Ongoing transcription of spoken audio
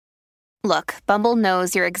Look, Bumble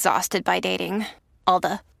knows you're exhausted by dating. All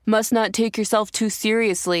the must not take yourself too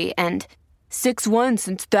seriously and 6'1"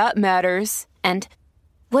 since that matters. And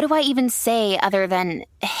what do I even say other than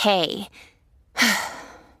hey?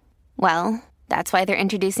 Well, that's why they're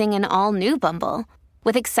introducing an all-new Bumble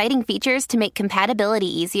with exciting features to make compatibility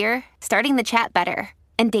easier, starting the chat better,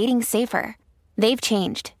 and dating safer. They've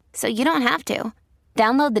changed, so you don't have to.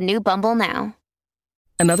 Download the new Bumble now.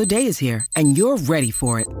 Another day is here, and you're ready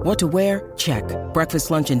for it. What to wear? Check.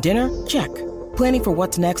 Breakfast, lunch, and dinner? Check. Planning for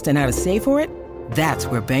what's next and how to save for it? That's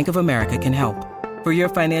where Bank of America can help. For your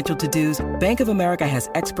financial to-dos, Bank of America has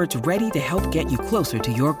experts ready to help get you closer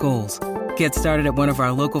to your goals. Get started at one of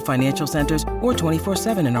our local financial centers or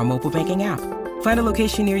 24/7 in our mobile banking app. Find a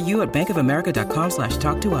location near you at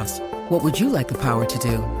bankofamerica.com/talktous. What would you like the power to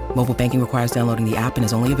do? Mobile banking requires downloading the app and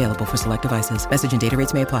is only available for select devices. Message and data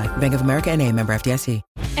rates may apply. Bank of America N.A., member FDIC.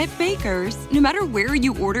 At Baker's, no matter where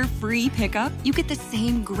you order free pickup, you get the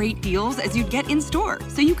same great deals as you'd get in store.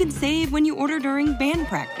 So you can save when you order during band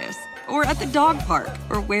practice or at the dog park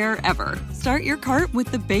or wherever. Start your cart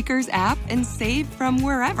with the Baker's app and save from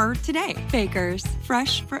wherever today. Baker's,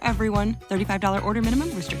 fresh for everyone. $35 order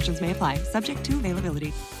minimum. Restrictions may apply. Subject to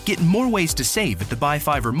availability. Get more ways to save at the Buy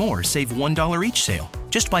 5 or More Save $1 each sale.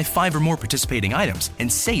 Just buy 5 or more participating items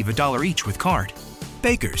and save $1 each with card.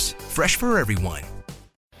 Baker's, fresh for everyone.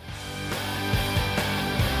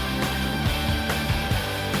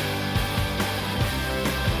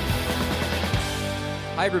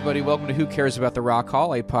 Hi, everybody. Welcome to Who Cares About the Rock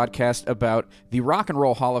Hall, a podcast about the Rock and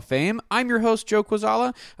Roll Hall of Fame. I'm your host, Joe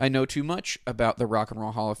Quazala. I know too much about the Rock and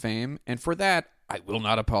Roll Hall of Fame, and for that, I will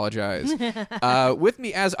not apologize. With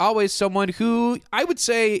me, as always, someone who I would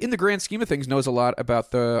say, in the grand scheme of things, knows a lot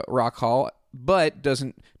about the Rock Hall, but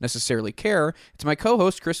doesn't necessarily care. It's my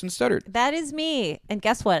co-host, Kristen Studdard. That is me. And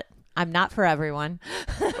guess what? I'm not for everyone.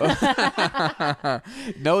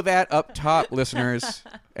 Know that up top, listeners,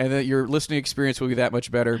 and that your listening experience will be that much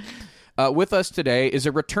better. With us today is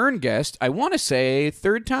a return guest. I want to say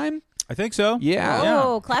third time? I think so. Yeah.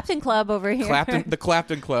 Oh, Clapton Club over here. The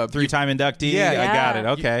Clapton Club. Three-time inductee. Yeah. I got it.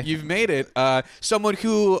 Okay. You've made it. Someone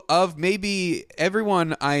who, of maybe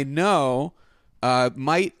everyone I know,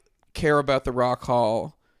 might care about the Rock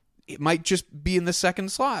Hall. It might just be in the second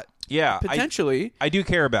slot. Yeah. Potentially. I do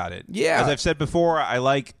care about it. Yeah. As I've said before, I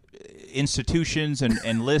like institutions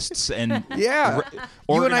and lists and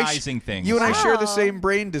organizing things. You and I share the same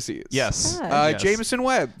brain disease. Yes. Yes. Jameson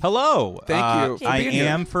Webb. Hello. Thank you. I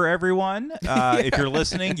am for everyone. If you're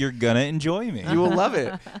listening, you're going to enjoy me. You will love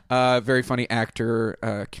it. Very funny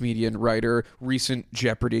actor, comedian, writer, recent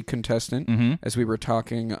Jeopardy contestant, as we were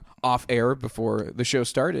talking off air before the show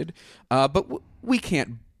started. But we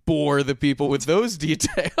can't bore the people with those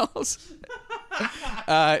details.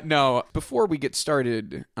 No, before we get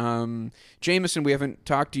started, Jameson, we haven't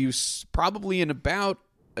talked to you probably in about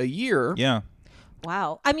a year. Yeah.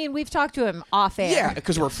 Wow. I mean, we've talked to him off air. Yeah,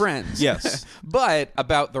 because we're friends. Yes. But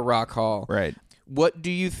about the Rock Hall. Right. What do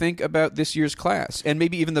you think about this year's class? And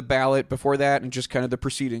maybe even the ballot before that and just kind of the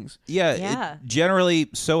proceedings. Yeah. Generally,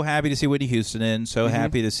 so happy to see Whitney Houston in. So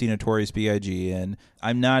happy to see Notorious B.I.G. in.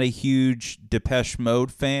 I'm not a huge Depeche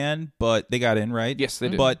Mode fan, but they got in, right? Yes, they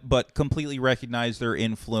did. But completely recognize their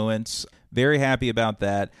influence. Very happy about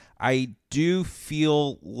that. I do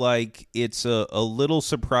feel like it's a little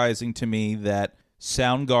surprising to me that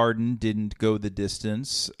Soundgarden didn't go the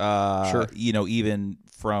distance. Sure. Even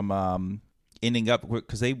from... ending up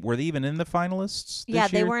because were they even in the finalists this Yeah, year?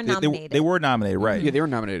 they were nominated. They were nominated, right? Yeah, they were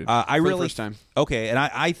nominated for the first time. Okay, and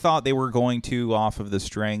I thought they were going to off of the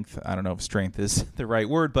strength. I don't know if strength is the right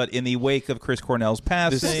word, but in the wake of Chris Cornell's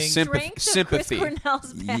passing, sympathy. Chris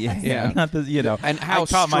Cornell's passing. Yeah. Not the, and how I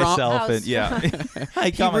caught strong, myself,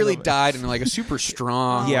 and he really died in like a super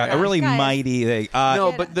strong, a really mighty thing.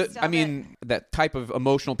 No, but that type of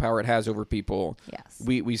emotional power it has over people. Yes,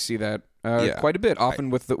 we see that. Quite a bit,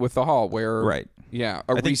 often with the Hall, where I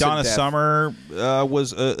think Donna Summer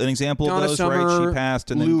was an example of those. Summer, right, she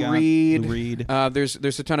passed, and Lou then Reed. Lou Reed.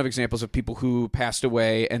 There's a ton of examples of people who passed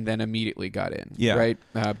away and then immediately got in. Yeah, right.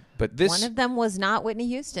 But this one of them was not Whitney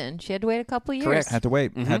Houston. She had to wait a couple years. Correct. Had to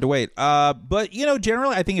wait. But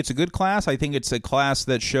generally, I think it's a good class. I think it's a class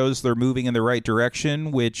that shows they're moving in the right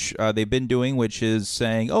direction, which they've been doing, which is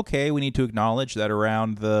saying, okay, we need to acknowledge that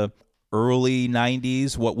around the early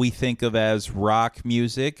 90s, what we think of as rock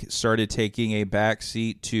music started taking a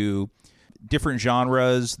backseat to different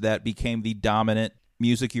genres that became the dominant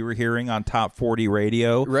music you were hearing on top 40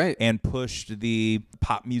 radio, right, and pushed the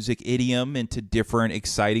pop music idiom into different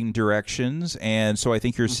exciting directions. And so I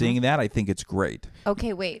think you're seeing that. I think it's great.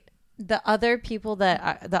 Okay, wait. The other people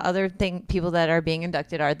people that are being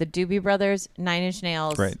inducted are the Doobie Brothers, Nine Inch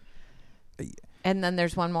Nails, Right. and then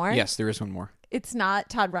there's one more. Yes, there is one more. It's not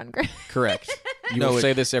Todd Rundgren. Correct. You will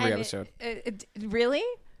say this every episode. Really?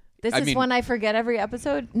 This I is mean- one I forget every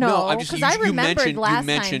episode? No, I'm just because I remembered last you time.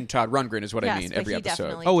 mentioned Todd Rundgren is what I Yes, mean but every he episode.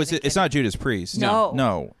 definitely- Oh, is it? It's not Judas Priest. No.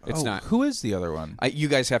 No. It's Oh, not. Who is the other one? You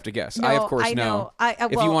guys have to guess. No, I of course I know.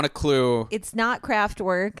 if you well, want a clue, It's not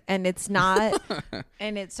Kraftwerk, and it's not,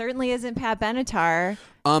 and it certainly isn't Pat Benatar.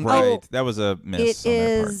 Right. That was a miss. It on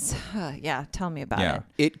their part. is. Yeah, tell me about Yeah.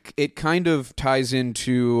 it. it kind of ties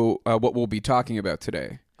into what we'll be talking about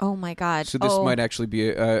today. Oh my God. So this might actually be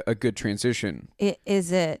a good transition.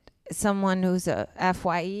 Is it someone who's a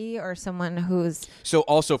FYE or someone who's? So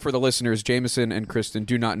also for the listeners, Jameson and Kristen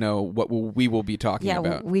do not know what we will be talking Yeah,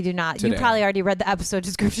 about. we do not. today. You probably already read the episode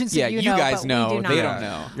description, so Yeah, you you know. guys but know. We do They not. don't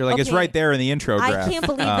know. You're like, it's Okay. right there in the intro graph. I can't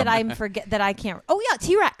believe that I can't. Oh yeah,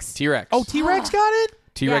 T-Rex. T-Rex. Oh, T-Rex got it?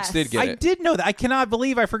 T-Rex Yes. did get I it. did know that. I cannot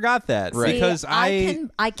believe I forgot that. Right. Because See,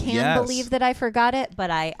 I can yes. believe that I forgot it, but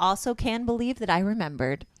I also can believe that I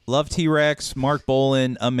remembered. love T-Rex, Mark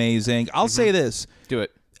Bolan, amazing. I'll say this. Do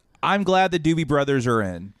it. I'm glad the Doobie Brothers are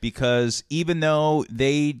in because even though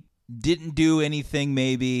they didn't do anything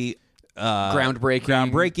maybe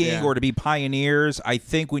Groundbreaking. Yeah. or to be pioneers, I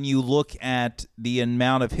think when you look at the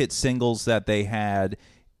amount of hit singles that they had,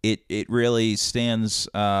 it really stands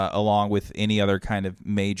along with any other kind of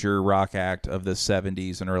major rock act of the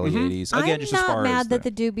 70s and early 80s. Again, I'm just not as far mad as that the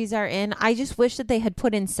Doobies are in. I just wish that they had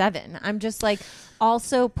put in 7. I'm just like,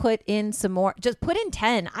 also put in some more. Just put in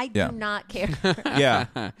 10. I Yeah. do not care. yeah.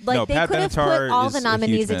 Like no, they Pat could have Benatar put all is the a huge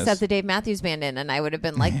nominees miss. except the Dave Matthews Band in, and I would have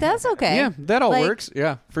been like, that's okay. Yeah, that all Like, works.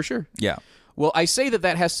 Yeah, for sure. Yeah. Well, I say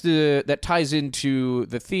that ties into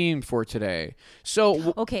the theme for today.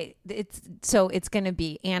 So Okay, it's going to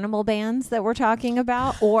be animal bands that we're talking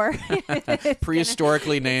about, or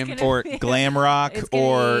prehistorically named. Or glam rock it's gonna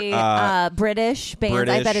or be, British bands.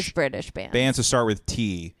 I bet it's British bands. bands that start with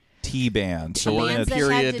T. T band. So we're Bands gonna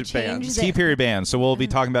that had to period change bands. the- T period band. So we'll be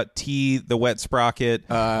talking about T, the Wet Sprocket.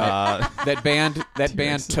 that band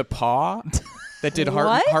Tapa that did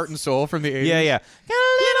What? Heart and Soul from the 80s. yeah. Got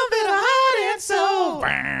a little bit of heart and soul.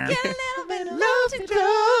 Get a little bit of love to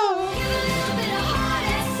go.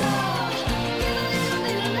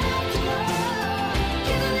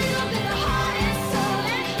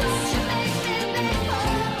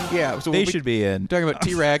 Yeah, so They we'll be should be in. talking about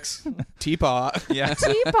T-Rex, T-Paw. Yeah.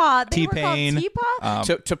 Teapot. They T-Pain. were called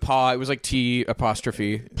Teapot. Tapa, it was like T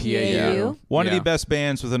apostrophe P-A-U. P-A-U. One of Yeah. the best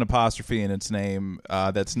bands with an apostrophe in its name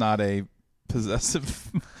that's not a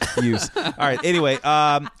possessive use. All right. Anyway,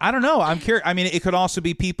 I don't know. I'm curious. I mean, it could also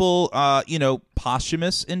be people,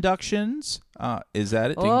 posthumous inductions. Is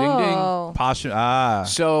that it? Ding, ding, ding. Oh.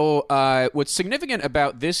 So what's significant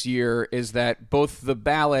about this year is that both the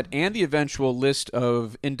ballot and the eventual list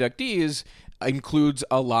of inductees includes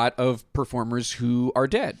a lot of performers who are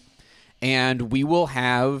dead. And we will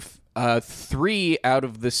have 3 out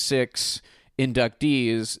of the 6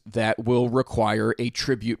 inductees that will require a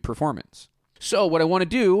tribute performance. So what I want to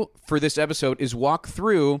do for this episode is walk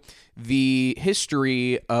through the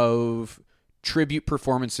history of tribute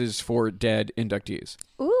performances for dead inductees.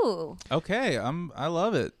 Ooh. Okay. I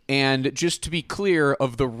love it. And just to be clear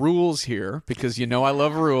of the rules here, because you know I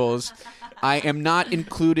love rules, I am not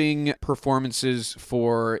including performances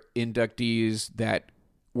for inductees that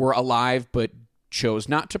were alive but chose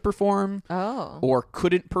not to perform Oh. or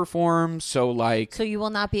couldn't perform. So like, So you will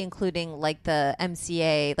not be including like the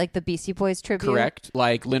MCA, like the Beastie Boys tribute? correct,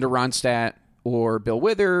 like Linda Ronstadt or Bill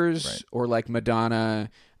Withers or like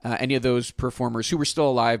Madonna. Any of those performers who were still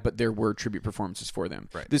alive, but there were tribute performances for them.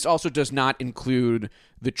 Right. This also does not include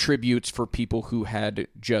the tributes for people who had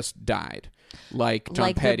just died, like Tom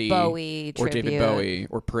Like the Petty Bowie or David tribute. Bowie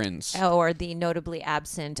or Prince. Or the notably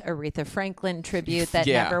absent Aretha Franklin tribute that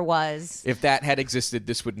Yeah. never was. If that had existed,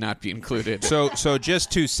 this would not be included. So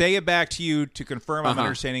just to say it back to you to confirm I'm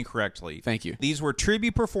understanding correctly. Thank you. These were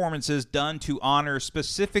tribute performances done to honor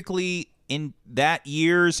specifically in that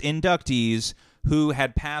year's inductees who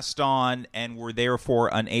had passed on and were therefore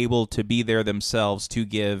unable to be there themselves to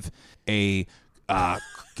give a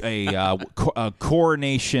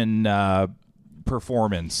coronation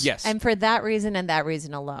performance. Yes. And for that reason and that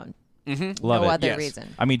reason alone. Love no it. other Yes.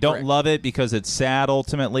 reason. I mean, don't Correct. love it because it's sad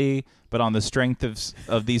ultimately, but on the strength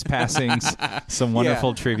of these passings, some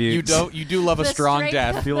wonderful tributes. You do love a The strong strength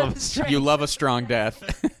death. of You the love, strength. you love a strong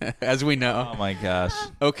death, as we know. Oh my gosh.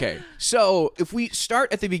 Okay, so if we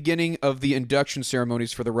start at the beginning of the induction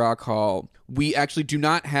ceremonies for the Rock Hall, we actually do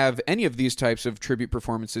not have any of these types of tribute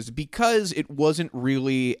performances because it wasn't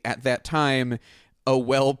really, at that time, a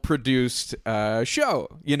well-produced show,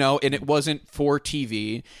 and it wasn't for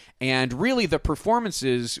TV. And really, the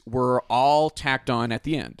performances were all tacked on at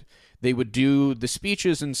the end. They would do the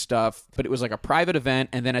speeches and stuff, but it was like a private event.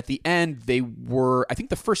 And then at the end, I think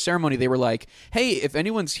the first ceremony, they were like, hey, if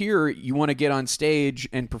anyone's here, you want to get on stage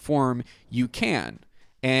and perform, you can.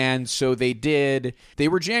 And so they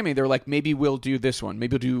were jamming. They were like, maybe we'll do this one.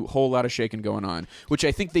 Maybe we'll do a whole lot of shaking going on, which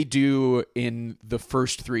I think they do in the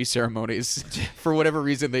first 3 ceremonies. For whatever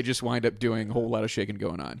reason, they just wind up doing a whole lot of shaking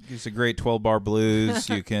going on. It's a great 12-bar blues.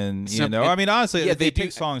 You can, I mean, honestly, they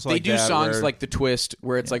pick songs like that. They do songs like The Twist,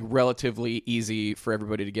 where it's like relatively easy for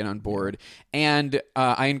everybody to get on board. And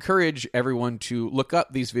I encourage everyone to look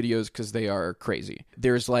up these videos because they are crazy.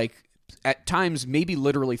 There's like, at times, maybe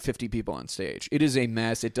literally 50 people on stage. It is a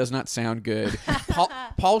mess. It does not sound good.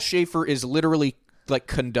 Paul Schaefer is literally like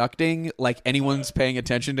conducting like anyone's paying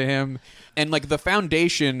attention to him. And like the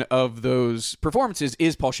foundation of those performances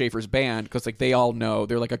is Paul Schaefer's band, because like they all know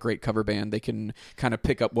they're like a great cover band. They can kind of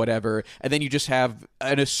pick up whatever. And then you just have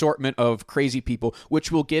an assortment of crazy people,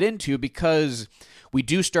 which we'll get into because we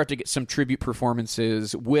do start to get some tribute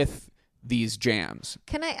performances with these jams.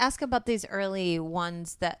 Can I ask about these early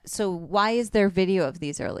ones? So why is there video of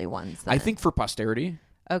these early ones then? I think for posterity.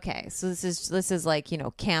 Okay, so this is like,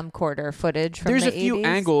 camcorder footage from There's the a few 80s?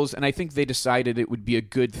 angles, and I think they decided it would be a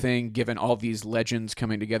good thing given all these legends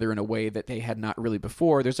coming together in a way that they had not really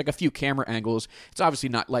before. There's like a few camera angles. It's obviously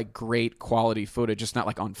not like great quality footage. It's not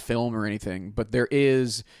like on film or anything, but there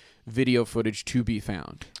is video footage to be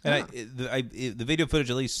found. And the video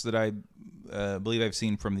footage, at least that I believe I've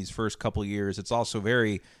seen from these first couple years, it's also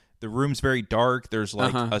the room's very dark. There's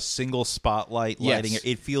like a single spotlight lighting it.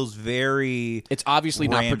 It feels very It's obviously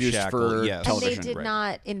not produced for television. And they did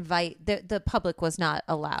not invite, the public was not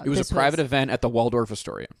allowed. It was a private event at the Waldorf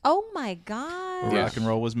Astoria. Oh my God. Where rock and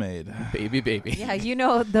roll was made. Baby.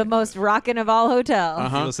 Yeah, the most rockin' of all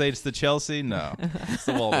hotels. People say it's the Chelsea? No. It's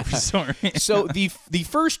the Waldorf Astoria. So the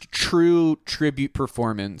first true tribute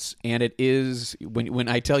performance, and it is, when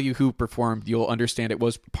I tell you who performed, you'll understand it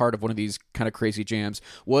was part of one of these kind of crazy jams,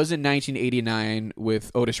 was in 1989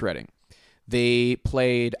 with Otis Redding. They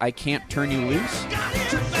played I Can't Turn You Loose.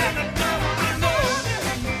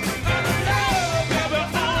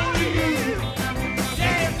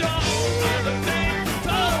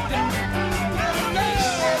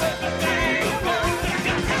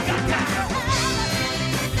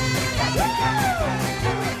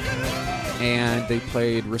 And they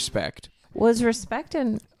played Respect. Was Respect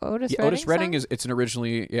in Otis Redding? Otis Redding it's an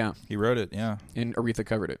originally, He wrote it, yeah. And Aretha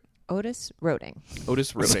covered it. Otis Roding.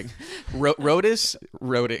 Otis Roding. Rotis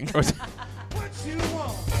Roding. What you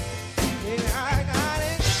want, baby, I got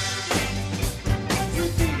it. You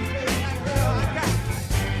do, baby, girl, I got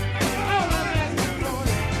it. All I ask you,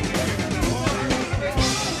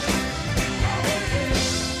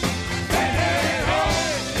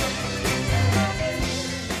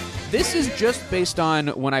 This is just based on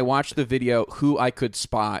when I watched the video who I could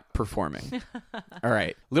spot performing. All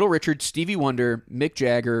right. Little Richard, Stevie Wonder, Mick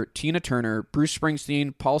Jagger, Tina Turner, Bruce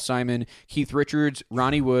Springsteen, Paul Simon, Keith Richards,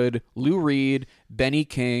 Ronnie Wood, Lou Reed, Benny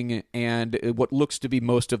King, and what looks to be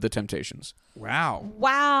most of the Temptations. Wow.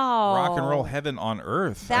 Wow. Rock and roll heaven on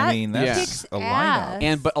earth. That I mean, that's kicks a ass.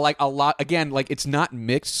 lineup. But like a lot, again, like it's not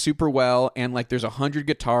mixed super well, and like there's 100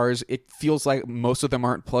 guitars. It feels like most of them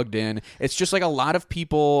aren't plugged in. It's just like a lot of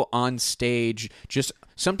people on stage just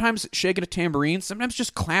sometimes shaking a tambourine, sometimes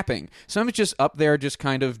just clapping, sometimes just up there just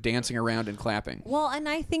kind of dancing around and clapping. Well, and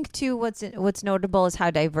I think too, what's notable is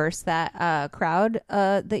how diverse that crowd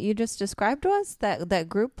that you just described was, that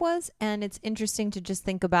group was, and it's interesting to just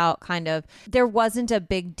think about kind of there wasn't a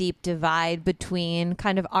big deep divide between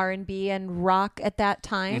kind of R&B and rock at that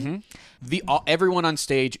time. Mm-hmm. Everyone on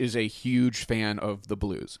stage is a huge fan of the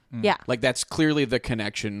blues. Yeah, like that's clearly the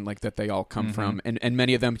connection, like that they all come from, and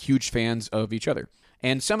many of them huge fans of each other.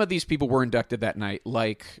 And some of these people were inducted that night,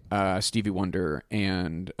 like Stevie Wonder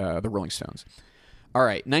and the Rolling Stones. All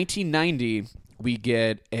right, 1990, we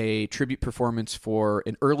get a tribute performance for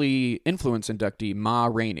an early influence inductee, Ma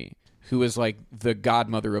Rainey, who is like the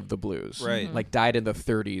godmother of the blues. Right. Like died in the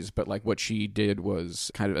 30s, but like what she did was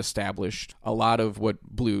kind of established a lot of what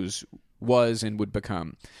blues was and would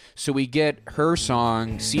become. So we get her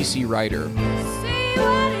song, CC Rider. See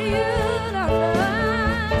what you know.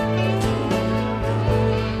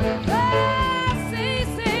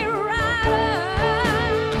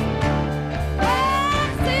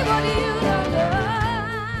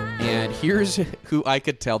 Here's who I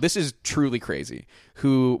could tell. This is truly crazy.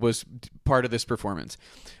 Who was part of this performance?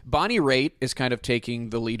 Bonnie Raitt is kind of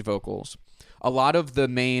taking the lead vocals. A lot of the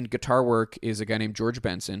main guitar work is a guy named George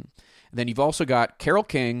Benson. Then you've also got Carole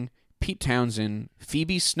King, Pete Townsend,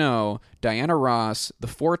 Phoebe Snow, Diana Ross, The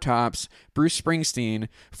Four Tops, Bruce Springsteen,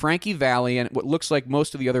 Frankie Valli, and what looks like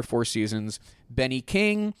most of the other Four Seasons, Benny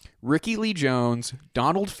King, Ricky Lee Jones,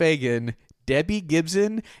 Donald Fagen, Debbie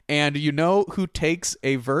Gibson, and you know who takes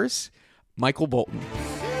a verse? Michael Bolton.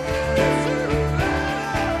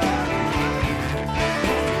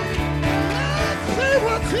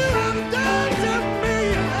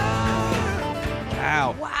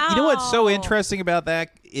 Wow. You know what's so interesting about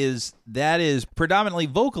that is predominantly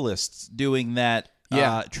vocalists doing that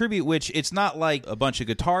tribute, which it's not like a bunch of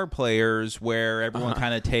guitar players where everyone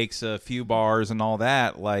kind of takes a few bars and all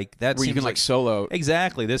that. Like that Where seems you can like solo.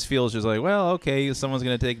 Exactly. This feels just like, well, okay, someone's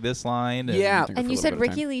going to take this line. And And you said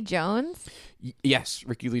Ricky Lee Jones? Yes,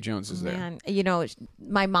 Ricky Lee Jones is there. Man, you know,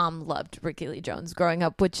 my mom loved Ricky Lee Jones growing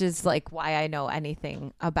up, which is like why I know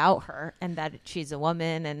anything about her and that she's a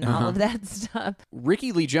woman and all of that stuff.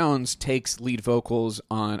 Ricky Lee Jones takes lead vocals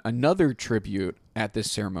on another tribute at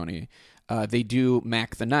this ceremony. They do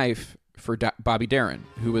Mac the Knife for Bobby Darin,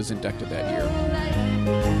 who was inducted that year.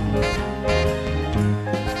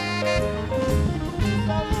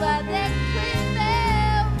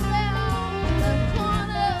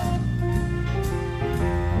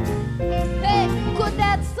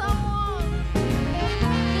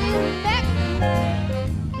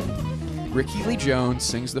 Ricky Lee Jones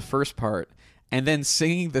sings the first part, and then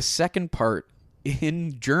singing the second part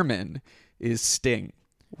in German is Sting.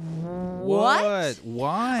 What?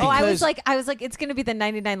 Why? Oh, I was like, it's gonna be the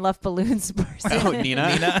 99 Left Balloons person. Oh, Nina.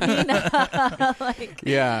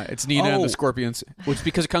 Yeah, it's Nina and the Scorpions. Well, it's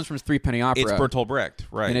because it comes from Three Penny Opera. It's Bertolt Brecht,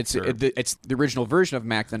 right? And it's the original version of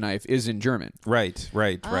Mac the Knife is in German. Right.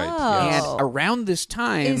 Oh. Yes. And around this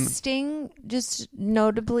time, Is Sting just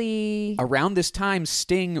notably?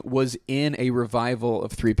 Sting was in a revival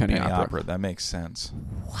of Three Penny Opera. That makes sense.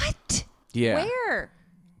 What? Yeah, Where?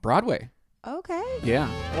 Broadway. Okay. Yeah.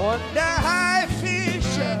 Und der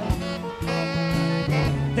Haifischer,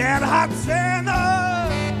 der hat Zähne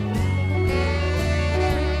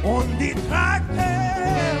und die trägt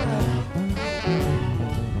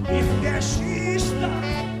in der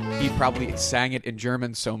Schießstand. He probably sang it in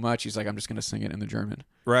German so much, he's like, I'm just going to sing it in the German.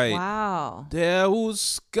 Right. Wow. Der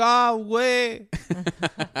Uskawe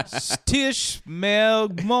Stisch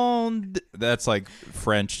Melgmond. That's like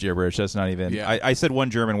French gibberish. That's not even. Yeah. I said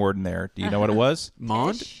one German word in there. Do you know what it was?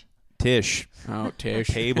 Mond? Tisch. Oh, Tish.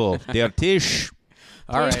 Table. Der Tisch.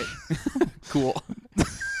 All right. Cool.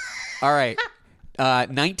 All right.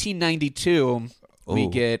 1992, we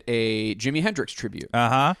get a Jimi Hendrix tribute.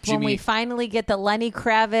 Uh-huh. When we finally get the Lenny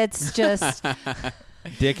Kravitz just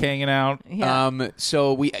Dick hanging out. yeah.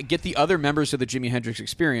 So we get the other members of the Jimi Hendrix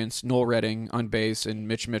Experience, Noel Redding on bass and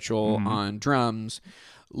Mitch Mitchell on drums,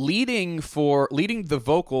 leading the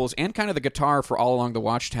vocals and kind of the guitar for All Along the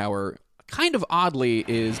Watchtower. Kind of oddly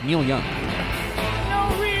is Neil Young.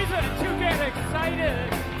 No reason to get excited.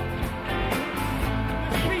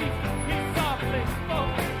 The thief, he softly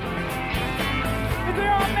spoke.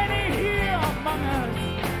 There are many here among us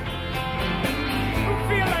who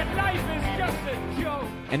feel that life is just a joke.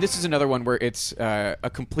 And this is another one where it's a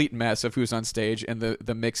complete mess of who's on stage, and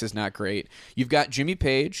the mix is not great. You've got Jimmy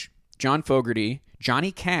Page, John Fogerty,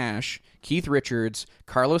 Johnny Cash, Keith Richards,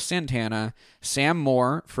 Carlos Santana, Sam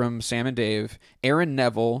Moore from Sam and Dave, Aaron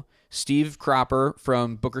Neville, Steve Cropper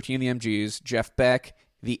from Booker T and the MGs, Jeff Beck,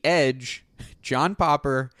 The Edge, John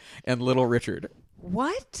Popper, and Little Richard.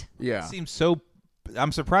 What? Yeah. Seems so.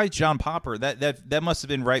 I'm surprised John Popper. That must have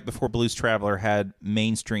been right before Blues Traveler had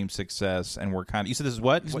mainstream success, and we're kind of. You said this is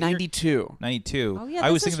what? It was What year? 92. 92. Oh, yeah,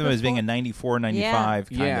 I was this thinking is of them as being a before- 94, 95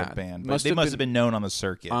 kind Yeah. of band. But Must they have must been have been known on the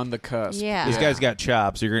circuit. On the cusp. Yeah. These guys got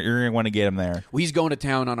chops. You're going to want to get them there. Well, he's going to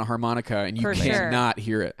town on a harmonica, and you For sure. cannot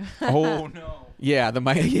hear it. Oh, no. Yeah, the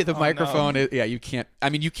microphone. You can't. I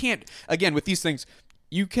mean, you can't. Again, with these things,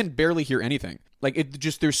 you can barely hear anything. Like it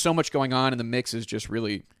just. There's so much going on, and the mix is just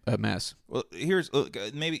really a mess. Well, here's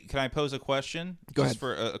maybe can I pose a question? Go Just ahead.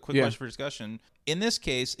 for a quick Yeah. question for discussion. In this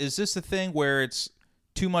case, is this a thing where it's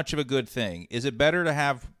too much of a good thing? Is it better to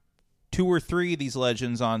have 2 or 3 of these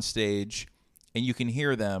legends on stage and you can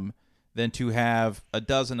hear them than to have a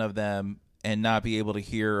dozen of them and not be able to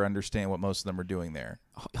hear or understand what most of them are doing there?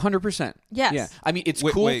 100%. Yes. Yeah. I mean, it's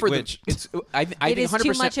Wait, cool wait, for which? the. It's. I It think is 100%.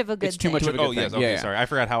 too much of a good It's too thing. much of a good Oh, yes. thing. Okay, Yeah. sorry. I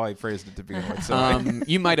forgot how I phrased it to begin with. Sorry.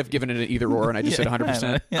 You might have given it an either or, and I just said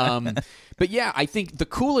 100%. But yeah, I think the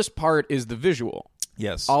coolest part is the visual.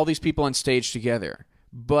 Yes. All these people on stage together.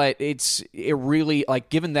 But it really, like,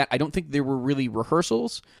 given that I don't think there were really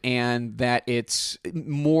rehearsals and that it's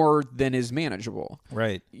more than is manageable.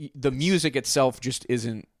 Right. The music itself just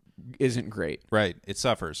isn't isn't great. Right. It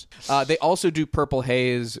suffers. They also do Purple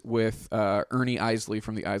Haze with Ernie Isley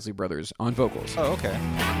from the Isley Brothers on vocals. Oh, okay.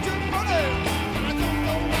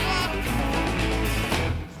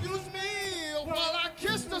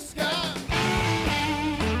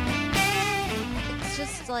 It's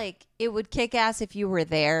just like it would kick ass if you were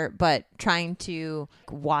there, but trying to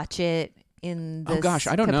watch it in this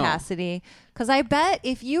I don't know. capacity. Because I bet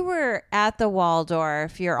if you were at the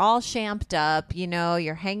Waldorf, you're all shamped up,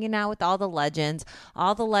 you're hanging out with all the legends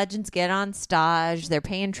get on stage, they're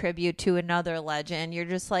paying tribute to another legend. You're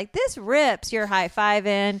just like, this rips. You're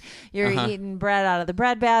high-fiving, you're eating bread out of the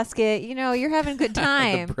bread basket, you're having a good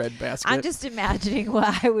time. The bread basket. I'm just imagining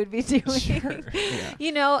what I would be doing. Sure.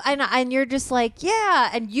 Yeah. And you're just like, yeah,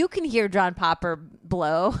 and you can hear John Popper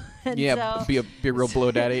blow. And Yeah, so, be a real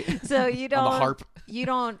blow daddy. So you don't on the harp. You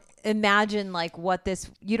don't imagine like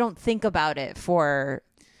you don't think about it for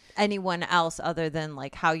anyone else other than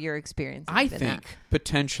like how you're experiencing I it. think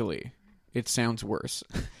potentially it sounds worse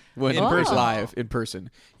when In person. live in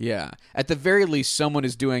person. Yeah, at the very least, someone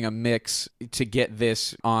is doing a mix to get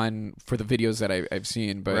this on for the videos that I've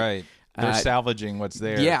seen. But Right. They're salvaging what's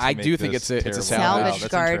there. yeah, to I make do think this it's a terrible. salvage Wow,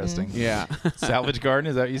 that's garden. interesting. yeah. Salvage garden,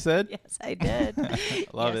 is that what you said? Yes, I did.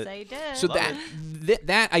 Love yes, it. I did. So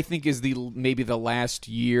that I think is maybe the last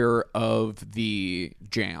year of the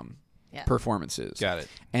Jam Yeah. performances. Got it.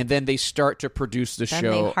 And then they start to produce the then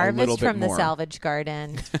show they a little harvest bit from more. the salvage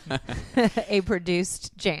garden a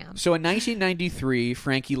produced jam. So in 1993,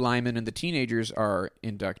 Frankie Lyman and the Teenagers are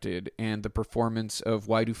inducted, and the performance of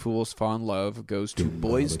Why Do Fools Fall in Love goes to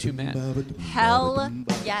Boys to Men. Hell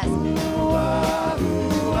yes.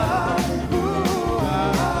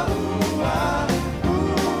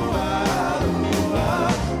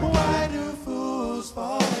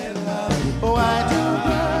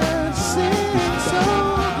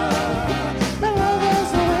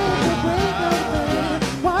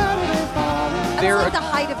 That's like the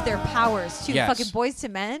height of their powers too. Yes. Fucking Boys to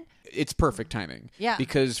Men. It's perfect timing. Yeah.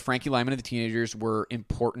 Because Frankie Lyman and the Teenagers were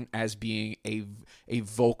important as being a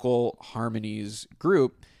vocal harmonies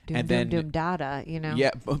group. Doom, and doom, then doom, dada,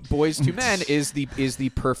 Yeah, Boys to Men is the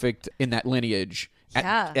perfect in that lineage.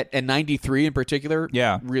 Yeah. At 93 in particular,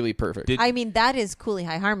 Yeah. really perfect. I mean, that is Cooley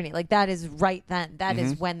High Harmony. Like that is right then. That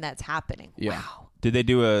is when that's happening. Yeah. Wow. Did they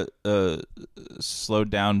do a slowed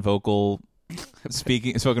down vocal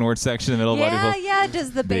spoken word section in the middle of Why Do Yeah, Fools? yeah.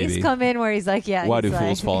 Does the bass Baby. come in where he's like, yeah. Why he's do like,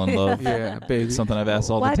 fools fall in love? Yeah, baby. Something I've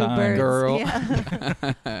asked all Why the do time. birds? girl.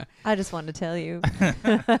 Yeah. I just wanted to tell you.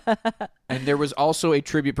 And there was also a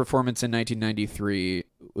tribute performance in 1993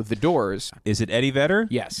 with the Doors. Is it Eddie Vedder?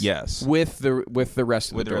 Yes. Yes. With the rest of With the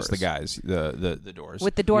the rest of the Doors. guys, the Doors.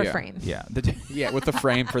 With the door Yeah. frame. yeah. Yeah, with the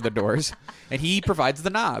frame for the Doors. And he provides the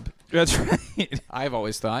knob. That's right. I've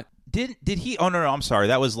always thought. Did he? Oh no, I'm sorry.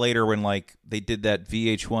 That was later when like they did that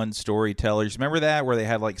VH1 Storytellers. Remember that where they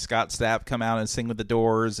had like Scott Stapp come out and sing with the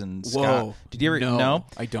Doors and Scott. Whoa. Did you ever? No,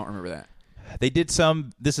 I don't remember that. They did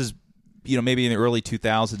some. This is maybe in the early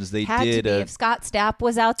 2000s. They Had did to be if Scott Stapp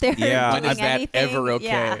was out there. Yeah, doing when is that anything. ever okay?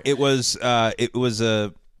 Yeah. It was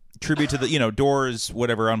a tribute to the Doors,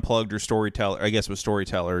 whatever, Unplugged or Storyteller. I guess it was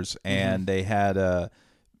Storytellers, and they had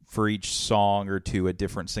for each song or two a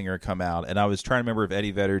different singer come out. And I was trying to remember if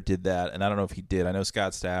Eddie Vedder did that, and I don't know if he did. I know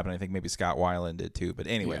Scott Stapp, and I think maybe Scott Weiland did too. But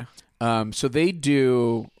anyway, So they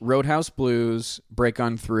do Roadhouse Blues, Break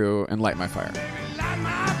On Through, and Light My Fire. Light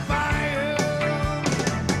my fire.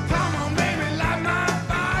 Come on, baby, light my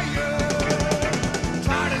fire.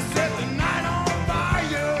 Try to set the night on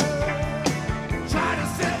fire. Try to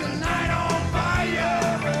set the night on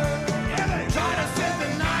fire. Try to set the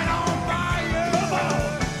night on fire. Come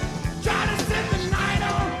on. Try to set the night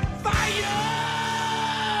on fire.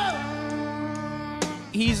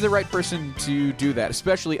 He's the right person to do that,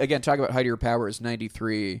 especially, again, talk about Height of Your Powers,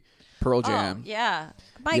 93, Pearl Jam. Oh, yeah.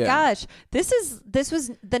 My Yeah. gosh. This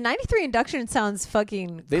was the 93 induction sounds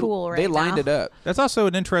fucking cool right They lined now. it up. that's also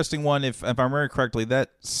an interesting one. If I remember correctly,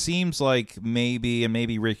 that seems like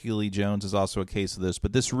maybe Ricky Lee Jones is also a case of this.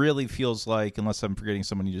 But this really feels like, unless I'm forgetting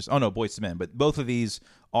someone, Boyz II Men. But both of these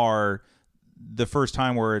are the first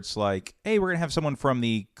time where it's like, hey, we're gonna have someone from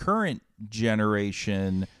the current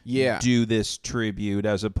generation do this tribute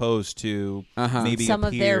as opposed to maybe Some a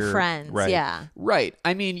of their peer. friends. Right. Yeah. Right.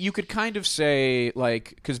 I mean, you could kind of say,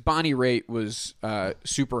 like, because Bonnie Raitt was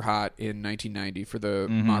super hot in 1990 for the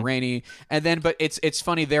Ma Rainey. And then, but it's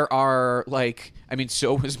funny, there are, like, I mean,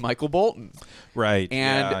 so was Michael Bolton. Right.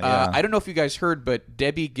 And yeah. I don't know if you guys heard, but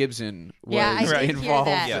Debbie Gibson was Yeah, I did involved.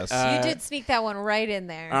 hear that. Yes. You did sneak that one right in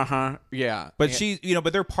there. Yeah. But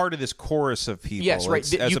but they're part of this chorus of people. Yes, right.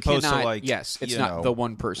 As You opposed to cannot like Yes, it's you not know, the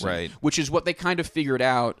one person, right? Which is what they kind of figured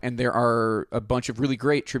out, and there are a bunch of really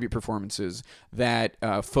great tribute performances that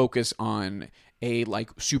focus on a like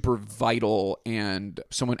super vital and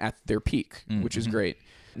someone at their peak, which is great.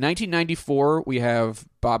 1994, we have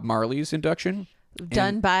Bob Marley's induction.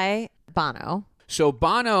 Done by Bono. So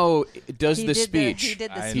Bono does He the did speech. he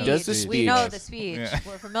did the I speech. know does the We speech. know the speech.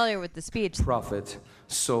 We're familiar with the speech. Prophet,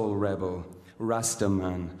 soul rebel, Rasta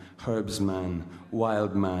man, herbs man,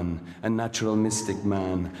 wild man, a natural mystic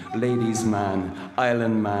man, ladies man,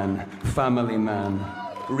 island man, family man,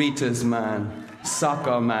 Rita's man,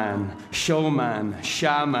 soccer man, showman,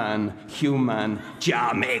 shaman, human,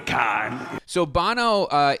 Jamaican. So Bono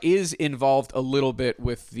is involved a little bit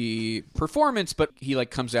with the performance, but he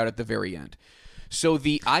like comes out at the very end. So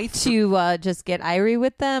the To just get irie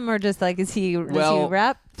with them, or just like does he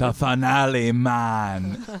rap? The finale,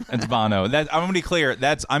 man. It's Bono. I'm gonna be clear.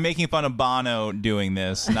 I'm making fun of Bono doing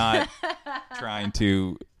this, not trying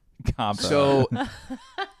to comp. So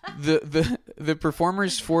the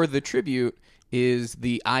performers for the tribute is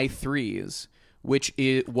the I3s, which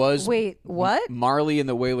was Wait, what? Marley and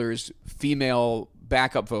the Wailers' female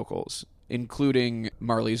backup vocals, including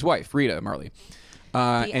Marley's wife, Rita Marley. The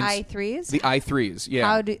And I3s? The I3s,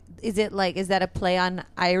 yeah. Is that a play on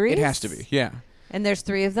Iris? It has to be, yeah. And there's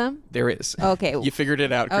 3 of them? There is. Okay. You figured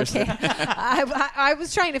it out, Kristen. Okay. I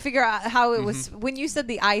was trying to figure out how it was. When you said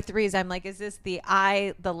the I3s, I'm like, is this the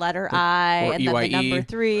letter I, or and then the EYE. number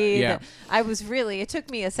 3? Yeah. It took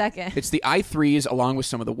me a second. It's the I3s along with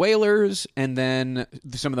some of the Wailers, and then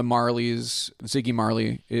some of the Marleys. Ziggy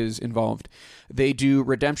Marley is involved. They do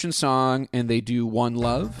Redemption Song, and they do One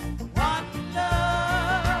Love. One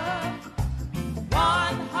love,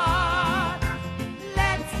 one heart.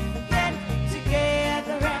 Let's get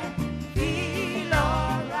together and feel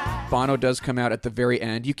alright. Bono does come out at the very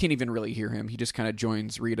end. You can't even really hear him. He just kind of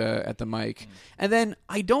joins Rita at the mic. And then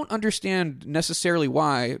I don't understand necessarily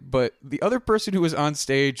why, but the other person who was on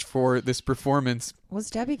stage for this performance, Was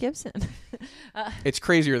Debbie Gibson? it's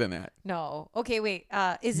crazier than that. No. Okay, wait.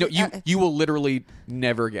 Is No, it? you will literally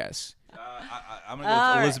never guess. I'm gonna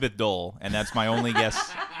go with Elizabeth Dole, and that's my only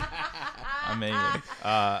guess. I'm making.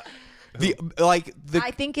 I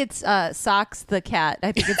think it's Socks the cat.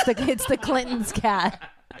 I think it's the Clintons'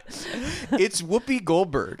 cat. It's Whoopi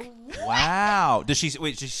Goldberg. Wow. Does she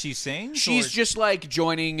sing? She's just like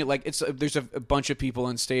joining, like there's a bunch of people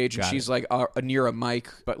on stage, and Got she's like near a mic,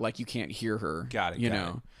 but like you can't hear her. Got it, You got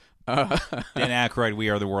know. Dan Aykroyd, We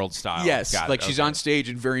Are the World style. Yes, Got it, like she's okay. on stage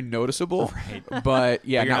and very noticeable, but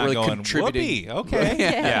yeah, You're not really going, contributing. Whoopi, okay.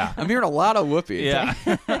 Yeah. I'm hearing a lot of Whoopi. Yeah.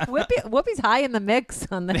 Whoopi's high in the mix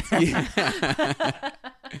on this.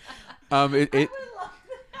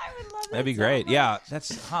 That'd be great. Yeah,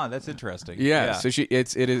 that's interesting. Yeah, so it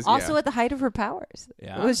is Also yeah. at the height of her powers.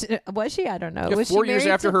 Yeah. Was she? I don't know. Yeah, Was 4 she years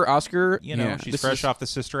married after to- her Oscar. You know, yeah, she's this fresh is- off the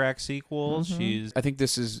Sister Act sequels. She's I think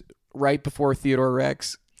this is right before Theodore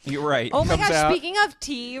Rex. you're right. Oh my comes gosh! out. Speaking of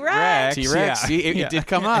T-Rex, T-Rex. Yeah. See, it did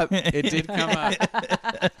come up. It did come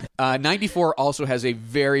up. 94 also has a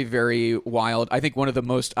very, very wild, I think one of the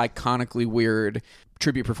most iconically weird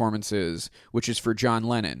tribute performances, which is for John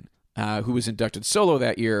Lennon, who was inducted solo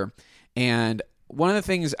that year. And one of the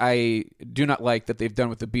things I do not like that they've done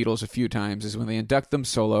with the Beatles a few times is when they induct them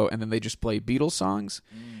solo and then they just play Beatles songs,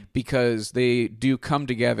 because they do come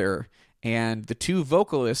together, and the two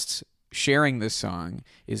vocalists sharing this song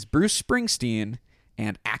is Bruce Springsteen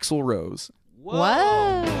and Axl Rose.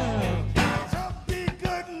 Whoa. So be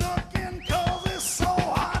good looking, 'cause it's so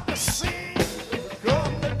hard to see.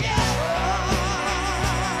 Come together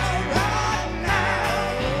right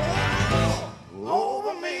now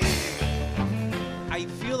over me. I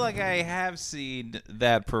feel like I have seen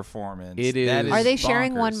that performance. It is- That Are they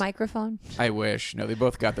sharing one bonkers. microphone? I wish. No, they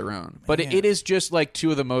both got their own. But it is just like two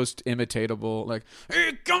of the most imitatable, like,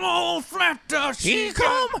 hey, come on, flat dust. He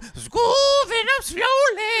come scooting up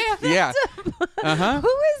slowly. Yeah. Uh-huh. Who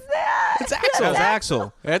is that? It's Axl. That was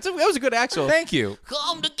Axel. That was a good Axl. Thank you.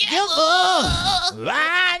 Come together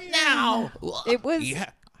right now. It was.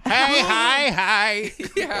 Hey, hi.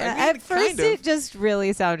 At first, kind of. it just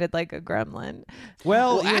really sounded like a gremlin.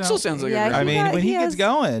 Well, Well, Axl sounds like Yeah, a I gremlin. mean, when he has- gets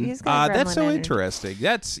going, he's got that's gremlin so energy. interesting.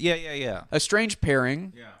 That's yeah. A strange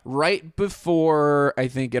pairing right before I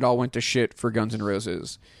think it all went to shit for Guns N'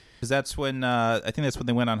 Roses. Because that's when I think that's when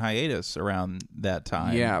they went on hiatus around that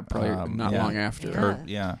time. Yeah, probably not long after.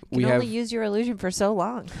 Yeah. Yeah. You can only use your illusion for so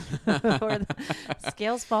long, or the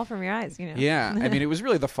scales fall from your eyes. You know. Yeah, I mean, it was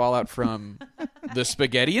really the fallout from the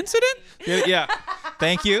spaghetti incident. Yeah.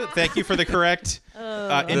 Thank you for the correct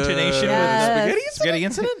intonation Yes. with the spaghetti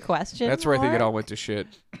incident. Question. That's where I think it mark? all went to shit.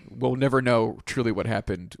 We'll never know truly what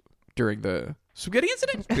happened during the spaghetti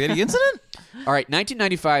incident. Spaghetti incident? All right,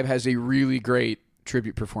 1995 has a really great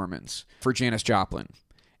tribute performance for Janis Joplin.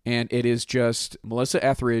 And it is just Melissa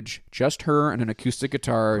Etheridge, just her and an acoustic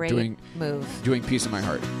guitar Great doing Piece of My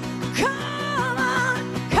Heart.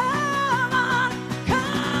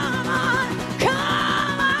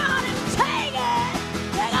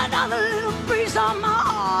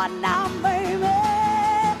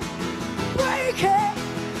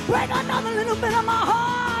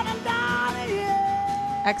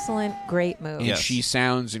 Excellent, great move. And she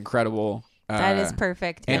sounds incredible. That is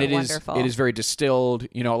perfect. And and it wonderful. is very distilled.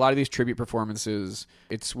 You know, a lot of these tribute performances,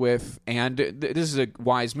 it's with, and this is a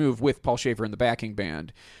wise move, with Paul Schaefer in the backing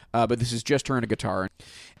band, but this is just her and a guitar.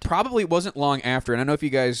 Probably wasn't long after, and I don't know if you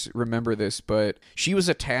guys remember this, but she was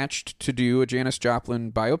attached to do a Janis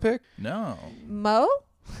Joplin biopic. No. Mo?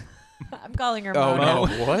 I'm calling her Mo. Oh, now.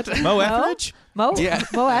 no. What? Mo Etheridge? Mo? Yeah.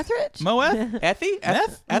 Mo Etheridge? Mo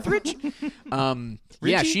Etheridge?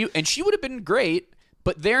 Yeah, she would have been great.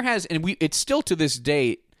 But it's still to this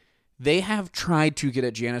date, they have tried to get a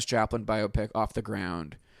Janis Joplin biopic off the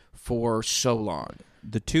ground for so long.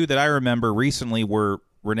 The two that I remember recently were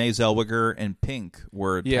Renee Zellweger and Pink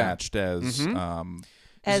were attached as...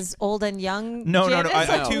 As old and young? No.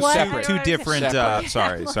 Janis? Two different...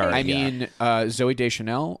 sorry. I mean, Zooey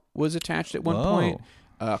Deschanel was attached at one point.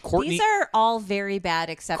 Courtney, these are all very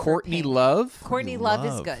bad except Courtney for Pink. Love. Courtney Love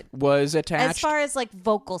is good. Was attached. As far as like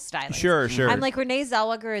vocal styling. Sure. I'm like, Renee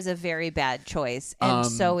Zellweger is a very bad choice. And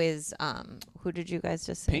so is, who did you guys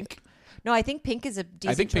just say? Pink? No, I think Pink is a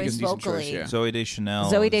decent choice vocally. Zooey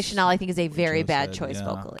Deschanel. Zooey Deschanel, I think, is a very bad choice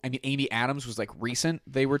vocally. I mean, Amy Adams was like recent.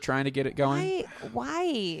 They were trying to get it going.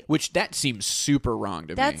 Why? Which that seems super wrong to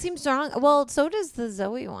me. That seems wrong. Well, so does the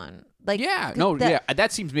Zoe one. Like, that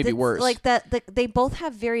seems maybe worse. Like they both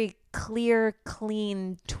have very clear,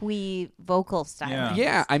 clean, twee vocal style.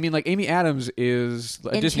 Yeah, I mean, like Amy Adams is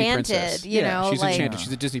a Disney princess. You know, she's enchanted.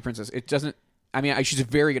 She's a Disney princess. It doesn't. I mean, she's a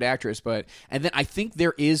very good actress, and then I think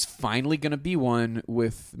there is finally going to be one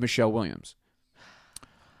with Michelle Williams.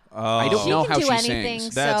 I don't know how she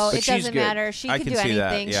sings. So it doesn't matter. She can do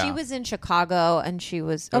anything. She was in Chicago, and she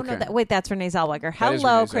was. Oh no! Wait, that's Renee Zellweger.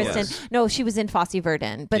 Hello, Kristen. Yes. No, she was in Fosse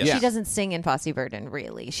Verdon, but Yes. she doesn't sing in Fosse Verdon.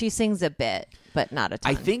 Really, she sings a bit, but not a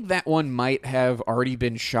ton. I think that one might have already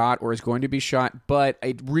been shot or is going to be shot, but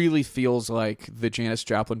it really feels like the Janis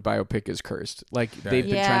Joplin biopic is cursed. Like they've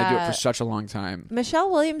been trying to do it for such a long time.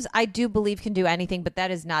 Michelle Williams, I do believe, can do anything, but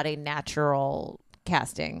that is not a natural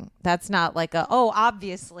casting. That's not like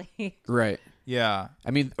obviously. Right. Yeah.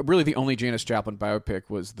 I mean, really the only Janis Joplin biopic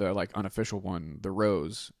was the like unofficial one, The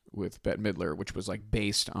Rose, with Bette Midler, which was like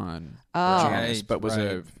based on Janis, but was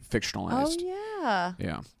a fictionalized. Oh yeah.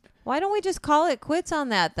 Yeah. Why don't we just call it quits on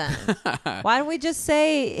that then? Why don't we just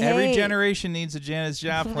say, hey, every generation needs a Janis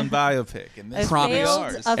Joplin biopic, and this promise.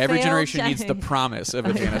 ours. Every generation needs the promise of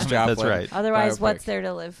a Janis Joplin. That's right. Otherwise, biopic. what's there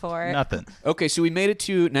to live for? Nothing. Okay, so we made it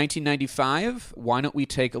to 1995. Why don't we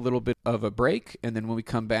take a little bit of a break, and then when we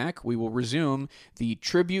come back, we will resume the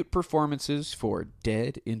tribute performances for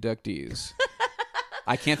dead inductees.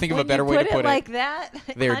 I can't think of a better way to put it. Like that,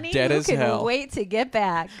 They're honey, dead as you can hell. Wait to get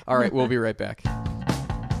back. All right, we'll be right back.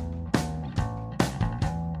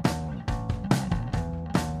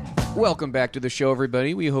 Welcome back to the show,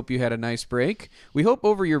 everybody. We hope you had a nice break. We hope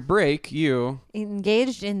over your break you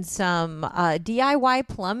engaged in some DIY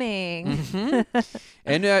plumbing. Mm-hmm.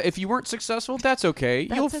 And if you weren't successful, that's okay.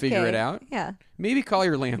 You'll figure it out. Yeah. Maybe call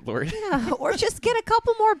your landlord. Yeah, or just get a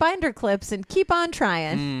couple more binder clips and keep on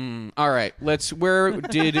trying. All right. Where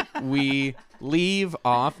did we leave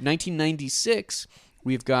off? 1996.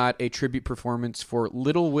 We've got a tribute performance for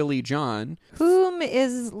Little Willie John. Whom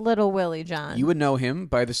is Little Willie John? You would know him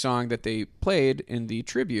by the song that they played in the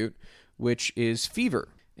tribute, which is Fever.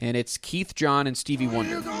 And it's Keith John and Stevie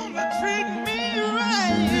Wonder.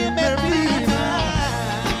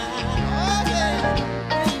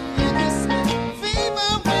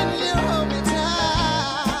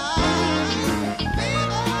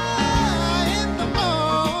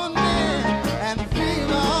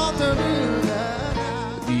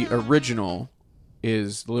 Original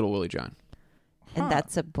is Little Willie John. And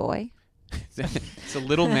that's a boy? It's a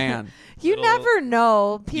little man. You never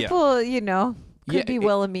know. People, could be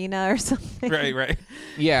Wilhelmina or something. Right.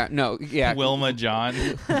 Yeah, no, yeah. Wilma John.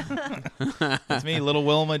 That's me, Little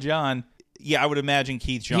Wilma John. Yeah, I would imagine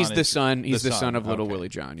Keith John. He's the son. He's the son of Little Okay. Willie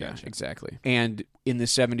John. Yeah, Gotcha. exactly. And in the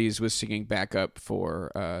 70s was singing backup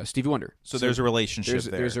for Stevie Wonder. So there's a relationship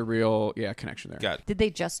there. There's a real connection there. Got it. Did they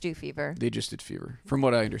just do Fever? They just did Fever, from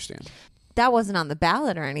what I understand. That wasn't on the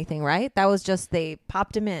ballot or anything, right? That was just they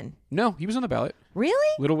popped him in. No, he was on the ballot.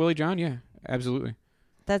 Really? Little Willie John, yeah, absolutely.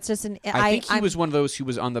 That's just an. I think he was one of those who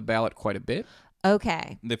was on the ballot quite a bit.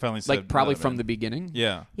 Okay. They finally said Like probably no, from man. the beginning.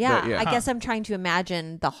 Yeah. Yeah, But, yeah. I guess I'm trying to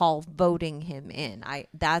imagine the hall voting him in.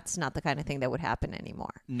 That's not the kind of thing that would happen anymore.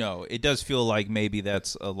 No, it does feel like maybe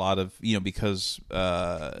that's a lot of, because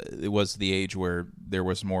it was the age where there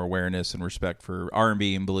was more awareness and respect for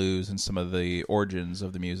R&B and blues and some of the origins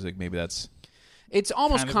of the music. Maybe that's... It's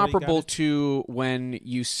almost kind of what he got comparable it. to when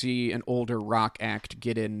you see an older rock act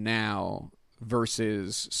get in now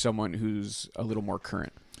versus someone who's a little more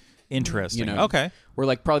current. Interesting. You know, Okay. Where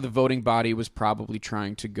like probably the voting body was probably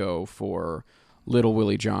trying to go for Little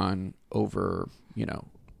Willie John over,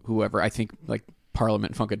 whoever. I think like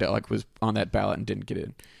Parliament Funkadelic was on that ballot and didn't get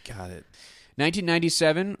in. Got it.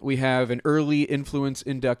 1997, we have an early influence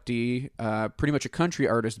inductee, pretty much a country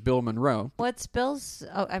artist, Bill Monroe. What's Bill's?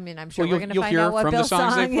 Oh, I mean, I'm sure Well, we're going to you'll find hear out what from Bill's the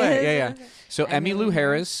songs they song play. is. Yeah. So Emmylou Emmylou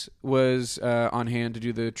Harris was on hand to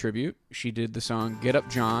do the tribute. She did the song "Get Up,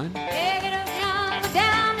 John." Get up, John, go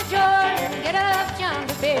down to Jordan. Get up, John,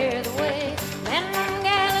 to bear the way. When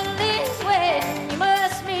Galilee's wedding, you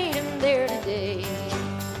must meet him there today.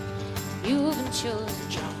 You've been chosen,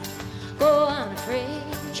 John. Go unafraid,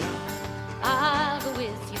 John. I'll go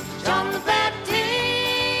with you, John the Baptist.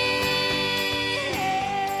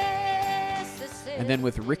 And then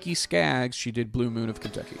with Ricky Skaggs, she did "Blue Moon of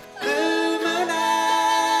Kentucky." Blue moon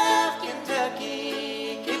of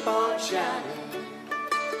Kentucky, keep on shining.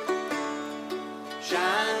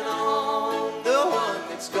 Shine on the one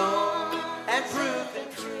that's gone and prove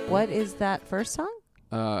it true. What is that first song?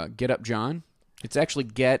 "Get Up, John." It's actually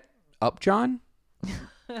 "Get Up, John."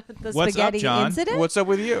 The What's up, spaghetti John? incident? What's up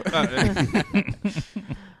with you?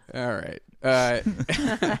 All right.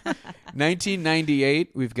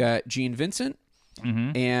 1998, we've got Gene Vincent.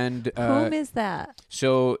 And Whom is that?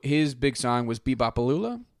 so his big song was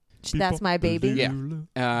Bebopalula. That's my baby.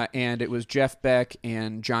 Yeah. And it was Jeff Beck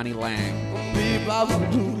and Johnny Lang.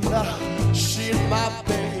 Bebopalula, she's my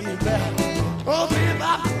baby. Oh,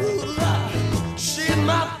 Bebopalula, she's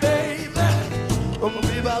my baby. Oh,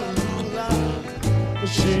 Bebopalula,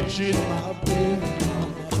 she's my baby.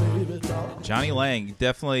 Johnny Lang,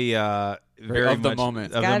 definitely very Of the much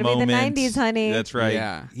moment. Of Gotta the be the moment. 90s, honey. That's right.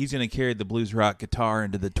 Yeah. He's going to carry the blues rock guitar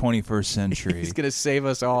into the 21st century. He's going to save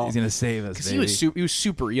us all. He's going to save us, Because baby. he was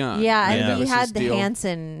super young. Yeah, Yeah. and That he was had his the deal.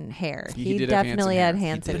 Hanson hair. He did have definitely Hanson had hair.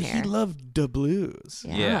 Hanson hair. loved the blues.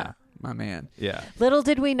 Yeah. My man. Yeah. Little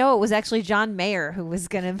did we know it was actually John Mayer who was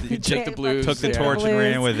going to took the blues. Took the Yeah. torch and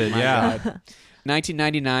ran with it. My Yeah. God.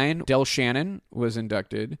 1999, Shannon was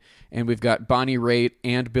inducted, and we've got Bonnie Raitt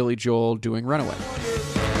and Billy Joel doing "Runaway."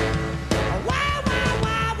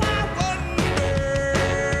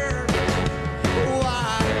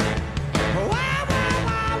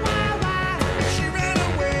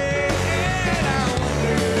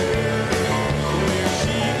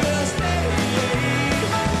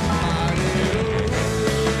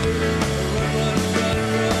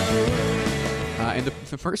 And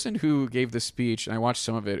the person who gave the speech, and I watched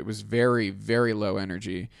some of it, it was very, very low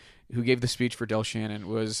energy, who gave the speech for Del Shannon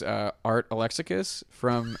was Art Alexakis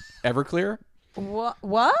from Everclear.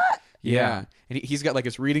 What? Yeah. And he's got like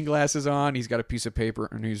his reading glasses on. He's got a piece of paper,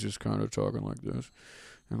 and he's just kind of talking like this.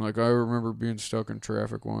 And like, I remember being stuck in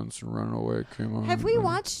traffic once and running away. Came on. Have we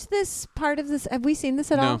watched this part of this? Have we seen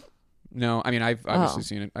this at No. all? No. I mean, I've obviously Oh.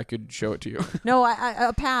 seen it. I could show it to you. No,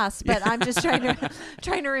 I pass. But I'm just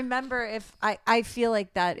trying to remember if I feel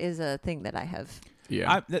like that is a thing that I have.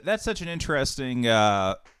 Yeah. That's such an interesting...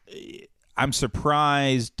 I'm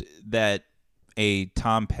surprised that a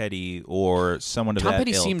Tom Petty or someone of Tom that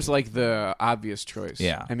Petty ilk, seems like the obvious choice.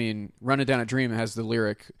 Yeah. I mean, "Running Down a Dream" has the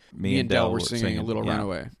lyric, me and Del were singing a little yeah.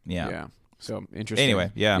 Runaway. Yeah. So interesting.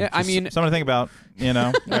 Anyway, yeah. I Just mean, something to think about,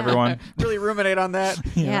 everyone. really ruminate on that.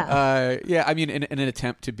 Yeah. Yeah, I mean, in an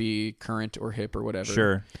attempt to be current or hip or whatever.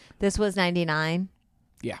 Sure. This was 99.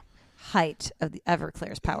 Yeah. Height of the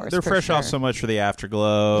Everclear's powers. They're for fresh off sure. so much for the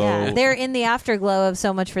Afterglow. Yeah, they're in the afterglow of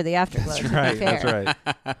So Much for the Afterglow. That's to be right. fair. That's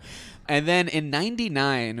right. And then in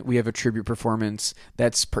 99, we have a tribute performance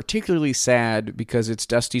that's particularly sad because it's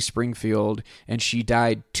Dusty Springfield, and she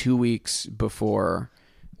died 2 weeks before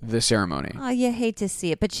the ceremony. Oh, you hate to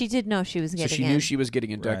see it, but she did know she was So getting she in. knew she was getting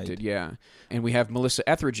inducted, Right. yeah. And we have Melissa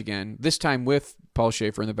Etheridge again, this time with Paul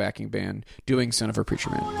Schaefer in the backing band, doing "Son of a Preacher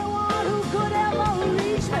Man."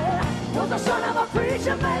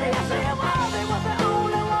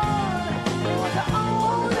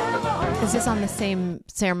 Is this on the same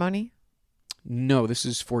ceremony? No, this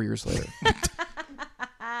is 4 years later.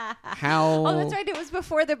 How? Oh, that's right. It was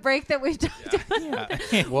before the break that we talked about.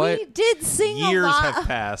 What? We did sing Years a lot. have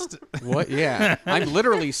passed. What? Yeah. I'm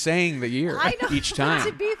literally saying the year I know. each To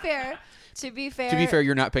time. be fair, To be fair,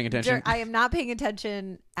 you're not paying attention. I am not paying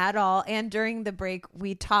attention at all. And during the break,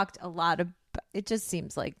 we talked a lot of. It just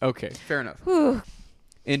seems like Okay, fair enough. whew.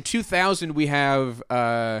 In 2000, we have,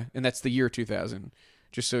 and that's the year 2000.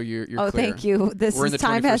 Just so you're Oh, clear. thank you. We're in the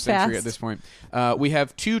time 21st has century passed. at this point. We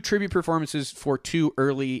have 2 tribute performances for 2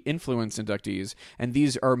 early influence inductees, and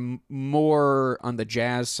these are more on the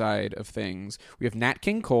jazz side of things. We have Nat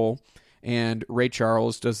King Cole, and Ray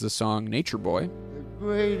Charles does the song Nature Boy.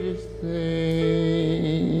 Greatest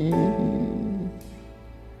thing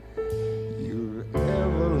you'll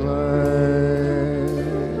ever learn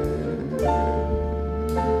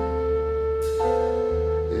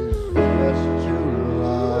is just to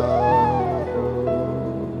love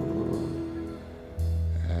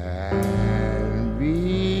and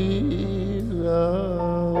be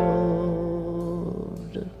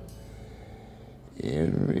loved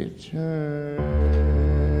in return.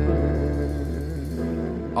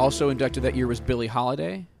 Also inducted that year was Billie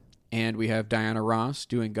Holiday, and we have Diana Ross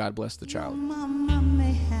doing God Bless the Child. Mama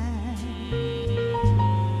may have,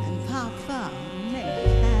 and Papa may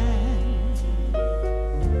have.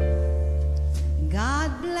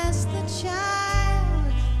 God bless the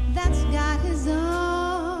child that's got his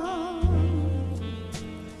own.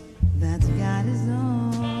 That's got his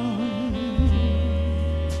own.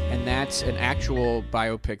 And that's an actual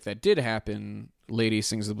biopic that did happen. Lady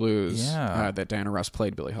Sings the Blues. Yeah. That Diana Ross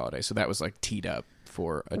played Billie Holiday. So that was like teed up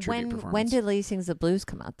for a tribute performance. When did Lady Sings the Blues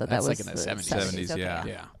come out? Though That's that was like in the 70s. 70s, okay. yeah.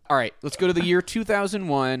 Yeah. All right, let's go to the year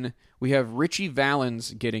 2001. We have Richie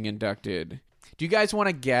Valens getting inducted. Do you guys want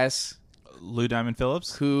to guess Lou Diamond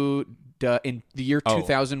Phillips? who in the year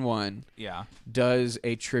 2001 Yeah. does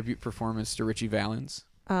a tribute performance to Richie Valens?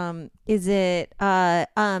 Is it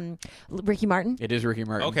Ricky Martin? It is Ricky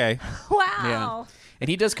Martin. Okay. Wow. Yeah. And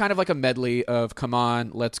he does kind of like a medley of Come On,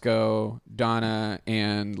 Let's Go, Donna,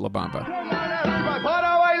 and La Bamba. Para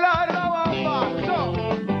bailar la bamba, yo.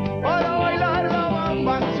 Para bailar la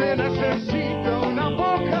bamba se necesita una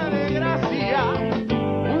poca de gracia.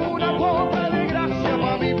 Una poca de gracia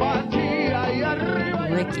pa' mi partida y arriba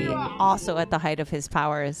y Ricky, arriba. also at the height of his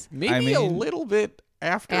powers. Maybe a mean- little bit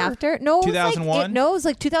after. After? No, it was 2001? it was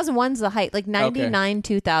like 2001's the height. Like 99,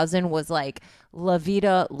 2000 was like La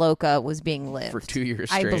Vida Loca was being lived. For 2 years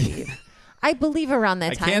I straight. believe. I believe around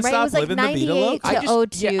that I time, can't right? stop It was like living the Vida 98 Loca. to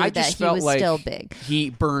 02 I that just he felt was like still big. he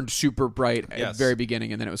burned super bright at Yes. the very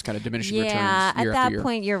beginning, and then it was kind of diminishing Yeah, returns at year that after year.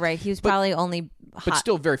 point, you're right. He was probably only hot. But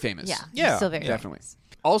still very famous. Yeah, Yeah, he's still very definitely. famous.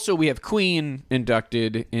 Also, we have Queen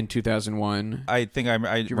inducted in 2001. I think I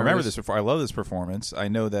remember this? this before. I love this performance. I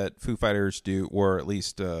know that Foo Fighters do, or at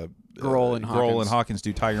least Grohl and Hawkins.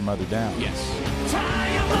 do Tie Your Mother Down. Yes.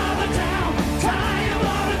 Tie your mother down, tie your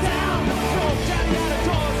mother down. No daddy out of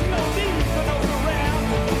doors, no need for no around.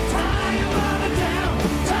 Tie your mother down,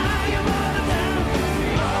 tie your mother down.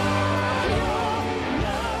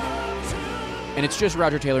 And it's just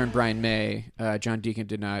Roger Taylor and Brian May. John Deacon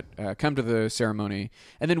did not come to the ceremony.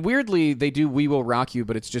 And then weirdly, they do We Will Rock You,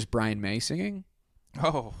 but it's just Brian May singing,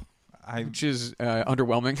 Oh, which is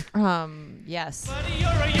underwhelming. Yes. Buddy, you're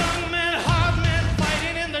a young man, hard man,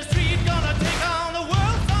 fighting in the street, gonna take on the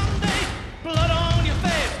world someday. Blood on your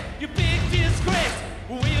face, you big disgrace,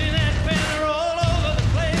 waving that banner all over the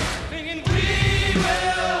place, singing, we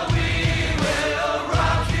will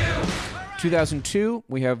rock you. 2002,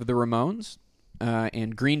 we have the Ramones.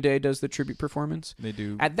 And Green Day does the tribute performance. They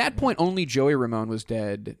do. At that point, only Joey Ramone was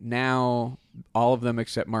dead. Now, all of them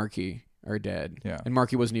except Marky are dead. Yeah. And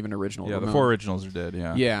Marky wasn't even original. Yeah, the Ramone. 4 originals are dead.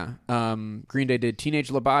 Yeah. Yeah. Green Day did Teenage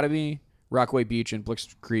Lobotomy, Rockaway Beach, and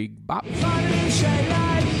Blitzkrieg Bop.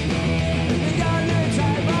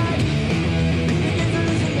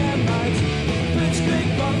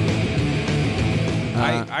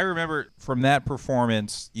 I remember from that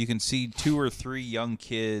performance, you can see 2 or 3 young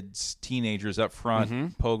kids, teenagers up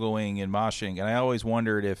front, pogoing and moshing, and I always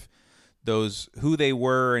wondered if who they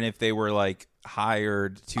were and if they were like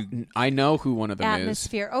hired to. I know who one of them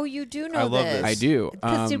Atmosphere. Oh, you do know I love this. I do.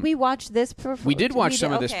 Because did we watch this performance? we did watch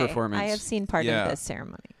some of this performance. I have seen part Yeah. of this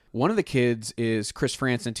ceremony. One of the kids is Chris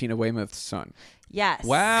France and Tina Weymouth's son. Yes.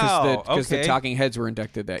 Wow. Because the Okay. Talking Heads were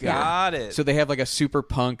inducted that year. Got it. So they have like a super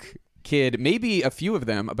punk kid, maybe a few of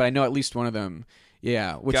them, but I know at least one of them.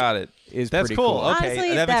 Yeah, which Got it. is That's pretty cool. cool. Okay, Honestly,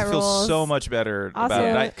 that makes that me feel rules. so much better Also-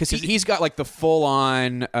 about it. Because he's got like the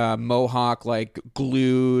full-on mohawk, like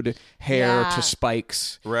glued hair Yeah. to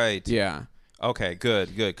spikes. Right. Yeah. Okay,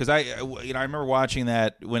 good. Because I remember watching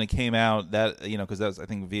that when it came out. That because that was, I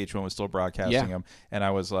think VH1 was still broadcasting Yeah. them, and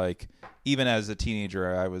I was like, even as a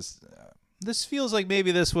teenager, I was. This feels like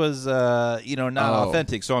maybe this was not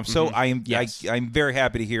authentic. So I'm Mm-hmm. I'm Yes. I'm very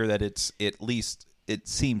happy to hear that it's at least it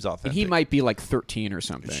seems And authentic. he might be like 13 or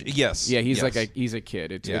something. Yes. Yeah, he's yes. he's a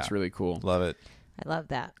kid. It's really cool. Love it. I love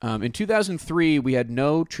that. In 2003, we had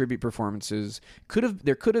no tribute performances.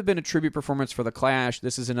 There could have been a tribute performance for The Clash.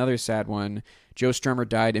 This is another sad one. Joe Strummer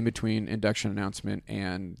died in between induction announcement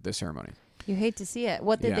and the ceremony. You hate to see it.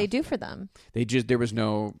 What did they do for them? There was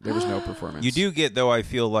no performance. You do get, though, I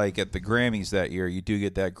feel like at the Grammys that year, you do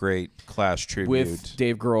get that great Clash tribute with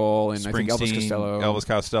Dave Grohl and I think Elvis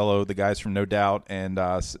Costello, the guys from No Doubt, and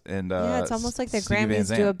Yeah, it's almost like the Stevie Van Grammys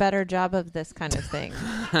do a Zandt. better job of this kind of thing.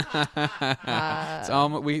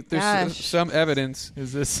 There's some evidence.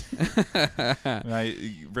 Is this Am I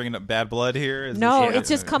bringing up bad blood here? Is No, this, it's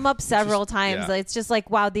just come up several times. yeah. It's just like,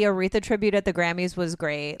 wow, the Aretha tribute at the Grammys was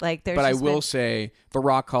great. Like, there's But I just will been- say the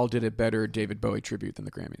Rock Hall did a better David Bowie tribute than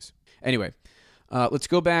the Grammys. Anyway, let's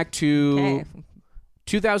go back to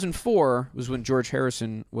 2004 was when George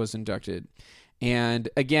Harrison was inducted. And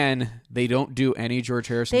again, they don't do any George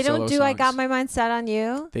Harrison They don't solo do songs. I Got My Mind Set on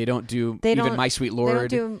You. They don't do They even don't- My Sweet Lord.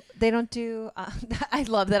 They don't do I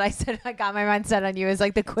love that I said I Got My Mind Set on You is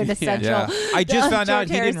like the quintessential. Yeah. I just found out George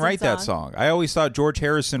he didn't write Harrison that song. I always thought George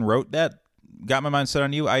Harrison wrote that. Got My Mind Set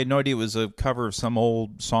on You. I had no idea it was a cover of some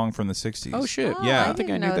old song from the 60s. Oh, shit. Yeah. I don't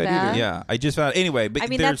think I didn't knew know that that. either. Yeah, I just found anyway. But I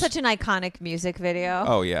mean, there's, that's such an iconic music video.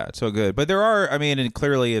 Oh yeah, it's so good. But there are, I mean, and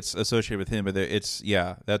clearly it's associated with him. But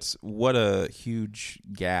that's what a huge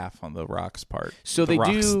gaffe on the Rock's part. So the they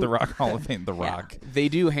Rock's, do- the Rock Hall of Fame, the Rock. They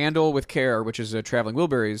do Handle with Care, which is a Traveling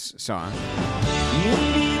Wilburys song.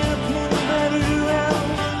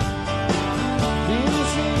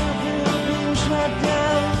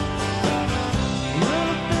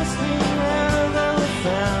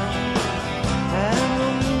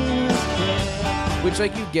 Which,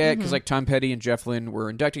 like, you get, because, like, Tom Petty and Jeff Lynne were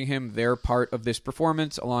inducting him. They're part of this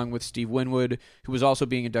performance, along with Steve Winwood, who was also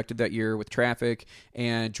being inducted that year with Traffic,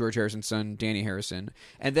 and George Harrison's son, Danny Harrison.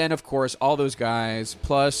 And then, of course, all those guys,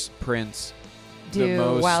 plus Prince, the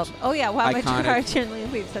most Wow, My iconic- Heart Gently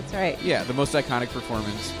Weeps. That's right. Yeah, the most iconic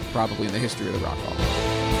performance probably in the history of the Rock Hall.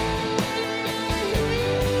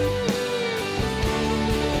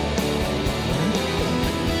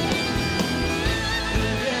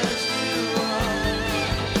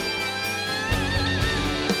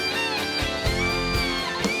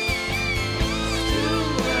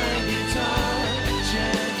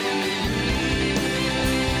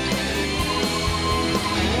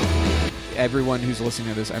 Everyone who's listening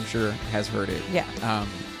to this, I'm sure, has heard it. Yeah.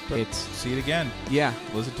 It's See it again. yeah.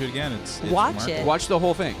 Listen to it again. It's Watch remarkable. it. Watch the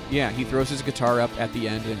whole thing. Yeah, he throws his guitar up at the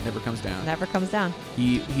end and it never comes down. Never comes down.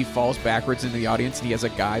 He falls backwards into the audience and he has a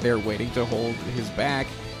guy there waiting to hold his back.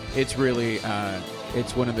 It's really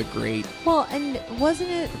it's one of the great. Well, and wasn't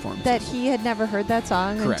it Performances. that he had never heard that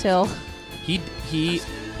song Correct. until He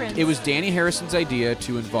Prince? It was Danny Harrison's idea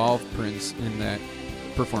to involve Prince in that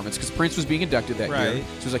performance because Prince was being inducted that year. Right.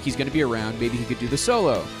 So it was like, he's going to be around. Maybe he could do the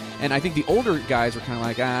solo. And I think the older guys were kind of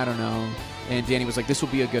like, I don't know. And Danny was like, this will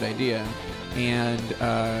be a good idea.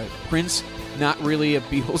 And Prince, not really a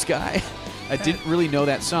Beatles guy, didn't really know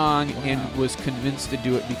that song and was convinced to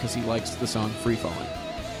do it because he likes the song Free Fallin'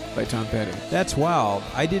 by Tom Petty. That's wild.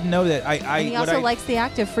 I didn't know that. and he also likes the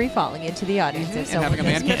act of free falling into the audience. if And someone having a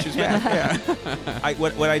man does. catch his back. Yeah.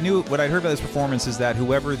 What I'd heard about this performance is that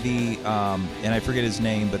whoever the and I forget his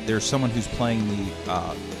name, but there's someone who's playing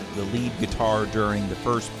the lead guitar during the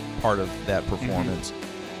first part of that performance,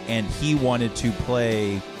 and he wanted to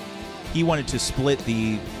split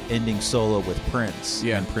the ending solo with Prince.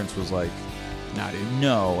 Yeah. And Prince was like, Nah, dude.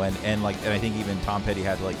 no, and I think even Tom Petty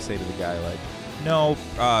had to like say to the guy like, no,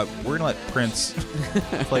 we're gonna let Prince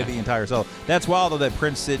play the entire solo. That's wild though that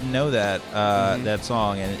Prince didn't know that that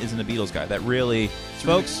song and isn't a Beatles guy. That really,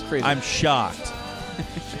 folks, crazy. I'm shocked.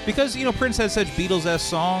 Because, Prince has such Beatles-esque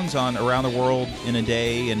songs on Around the World in a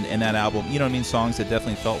Day and that album. You know what I mean? Songs that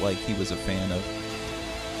definitely felt like he was a fan of.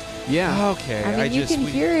 Yeah. Okay. I mean, you can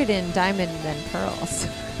hear it in Diamond and Pearls.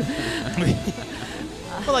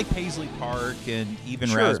 But like Paisley Park and even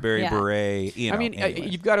Sure. Raspberry Yeah. Beret. I mean, anyway.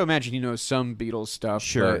 you've got to imagine he knows some Beatles stuff.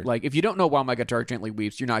 Sure. But, like, if you don't know While My Guitar Gently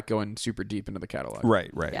Weeps, you're not going super deep into the catalog.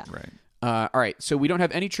 Right. Yeah. All right. So we don't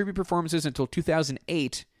have any tribute performances until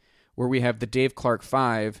 2008, where we have the Dave Clark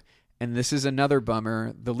Five. And this is another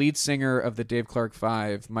bummer. The lead singer of the Dave Clark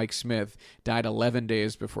Five, Mike Smith, died 11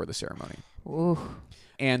 days before the ceremony. Ooh.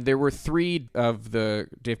 And there were 3 of the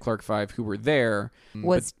Dave Clark Five who were there.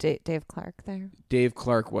 Was Dave Clark there? Dave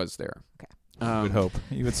Clark was there. Okay. You would hope.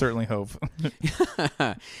 You would certainly hope.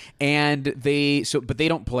 And but they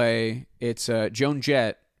don't play. It's Joan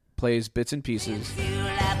Jett plays bits and pieces.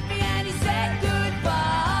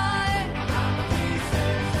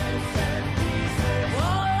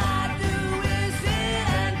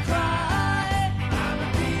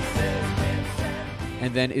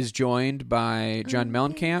 and then is joined by John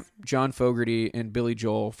Mellencamp, John Fogerty, and Billy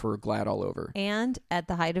Joel for Glad All Over. And at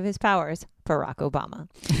the height of his powers, Barack Obama.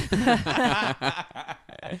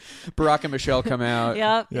 Barack and Michelle come out.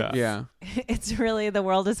 Yep. Yeah. It's really, the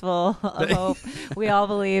world is full of hope. We all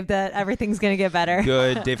believe that everything's going to get better.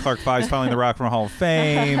 Good. Dave Clark 5 is filing the Rock and Roll Hall of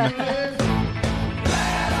Fame.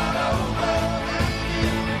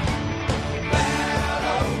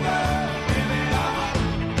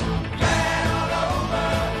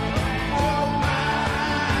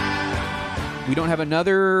 We don't have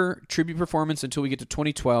another tribute performance until we get to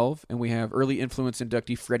 2012, and we have early influence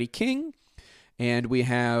inductee Freddie King, and we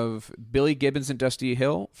have Billy Gibbons and Dusty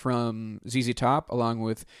Hill from ZZ Top, along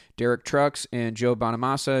with Derek Trucks and Joe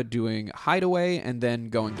Bonamassa doing Hideaway and then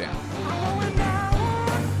Going Down.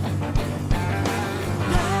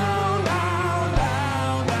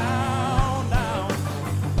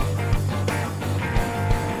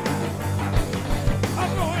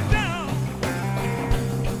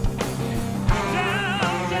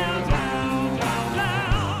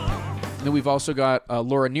 And then we've also got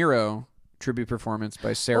Laura Nero tribute performance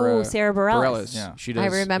by Sarah Bareilles. Yeah. She does,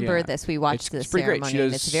 I remember this. We watched this it's pretty ceremony. great. She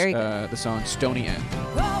does it's very good. the song Stony End.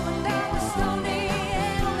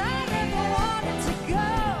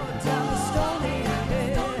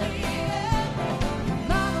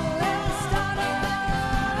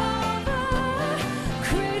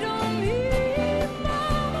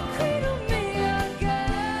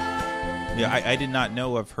 Yeah, I did not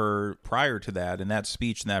know of her prior to that, and that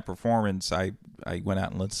speech and that performance, I went out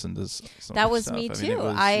and listened to some That was stuff. me I mean, too. it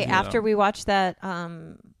was, after we watched that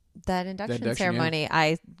induction ceremony,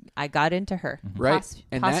 yeah. I got into her Right.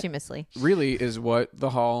 And that posthumously. really is what the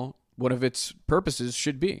Hall, one of its purposes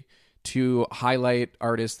should be, to highlight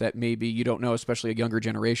artists that maybe you don't know, especially a younger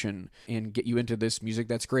generation, and get you into this music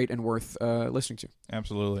that's great and worth listening to.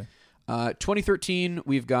 Absolutely. 2013,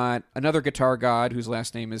 we've got another guitar god whose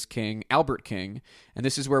last name is King, Albert King, and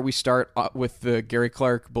this is where we start with the Gary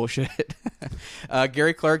Clark bullshit.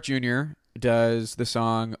 Gary Clark Jr. does the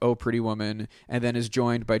song "Oh Pretty Woman" and then is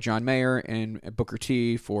joined by John Mayer and Booker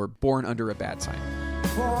T for "Born Under a Bad Sign."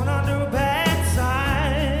 Born under a bad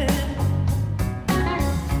sign.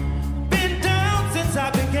 Been down since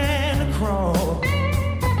I began to crawl.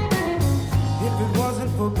 If it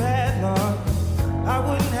wasn't for bad luck, I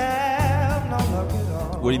wouldn't have no luck at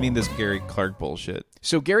all. What do you mean this Gary Clark bullshit?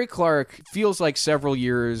 So Gary Clark feels like several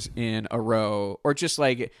years in a row, or just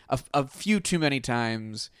like a few too many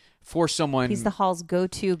times for someone. He's the Hall's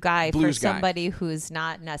go-to guy for Blues guy. somebody who's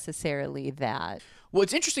not necessarily that. Well,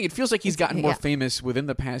 it's interesting. It feels like he's gotten more famous within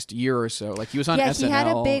the past year or so. Like he was on SNL. He had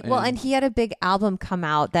a big and he had a big album come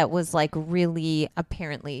out that was like really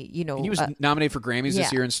apparently, and he was nominated for Grammys this yeah.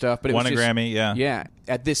 year and stuff. But it Won was a just, Grammy, yeah. Yeah.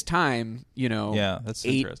 At this time, Yeah, that's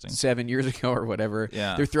interesting. 7 years ago or whatever.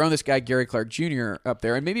 Yeah. They're throwing this guy Gary Clark Jr. up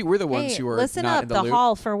there, and maybe we're the ones who are listen not up, in the loop.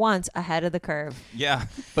 Hall for once ahead of the curve. Yeah.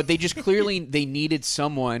 But they just clearly they needed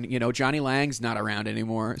someone. Johnny Lang's not around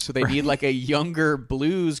anymore, so they need like a younger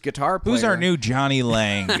blues guitar player. Who's our new Johnny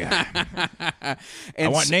Lang? I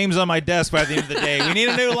want names on my desk by the end of the day. We need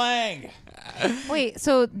a new Lang. Wait,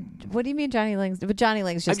 so what do you mean Johnny Lang's? But Johnny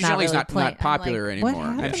Lang's just Johnny Lang's not really not popular like, anymore. What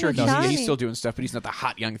happened I'm sure to Johnny? he's still doing stuff, but he's not the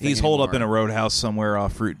hot young thing. He's holed up in anymore. a roadhouse somewhere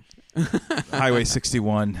off Route Highway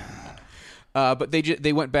 61. But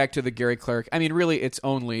they went back to the Gary Clark. I mean, really, it's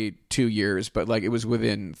only 2 years, but like it was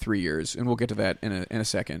within 3 years, and we'll get to that in a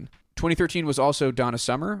second. 2013 was also Donna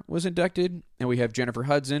Summer was inducted, and we have Jennifer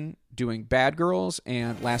Hudson doing Bad Girls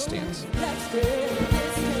and Last Dance.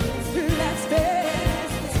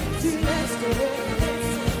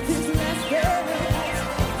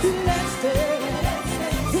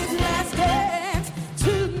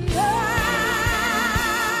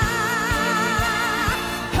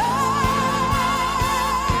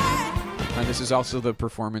 And this is also the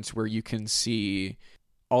performance where you can see,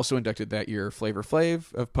 also inducted that year, Flavor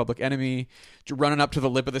Flav of Public Enemy, running up to the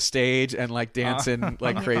lip of the stage and like dancing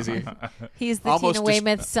like crazy. He's the Almost Tina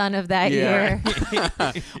Weymouth son of that year.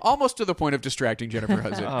 Almost to the point of distracting Jennifer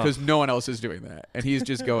Hudson because no one else is doing that, and he's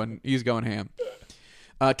just going ham.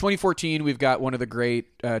 2014, we've got one of the great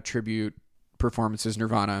tribute performances,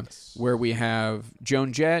 Nirvana, where we have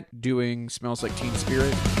Joan Jett doing "Smells Like Teen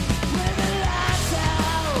Spirit."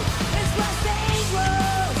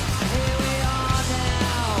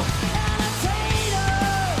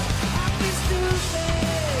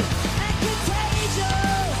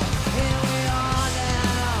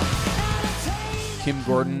 Kim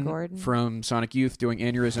Gordon from Sonic Youth doing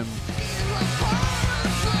 "Aneurysm."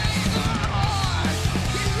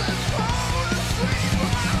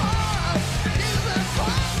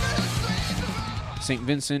 St.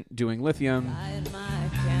 Vincent doing "Lithium."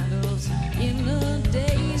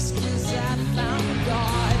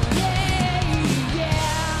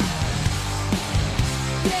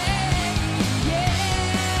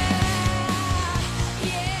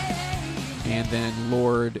 and then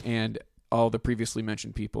Lord and all the previously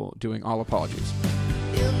mentioned people doing All Apologies.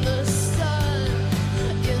 In the sun,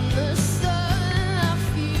 I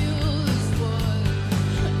feel this one.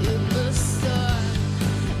 In the sun,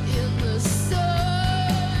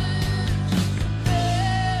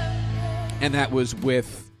 And that was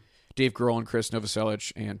with Dave Grohl and Chris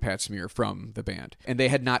Novoselic and Pat Smear from the band. And they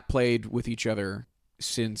had not played with each other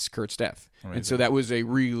since Kurt's death. Right. And so that was a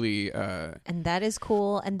really... and that is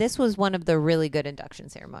cool. And this was one of the really good induction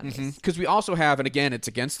ceremonies. Because we also have, and again, it's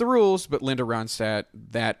against the rules, but Linda Ronstadt,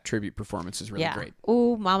 that tribute performance is really great.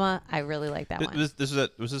 Ooh, Mama, I really like that one. Was this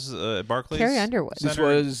at Barclays? Carrie Underwood. This Center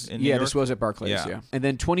was in New York? This was at Barclays, yeah. And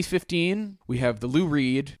then 2015, we have the Lou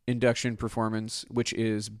Reed induction performance, which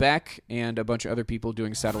is Beck and a bunch of other people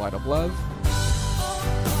doing Satellite of Love.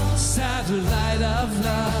 Satellite of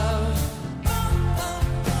love.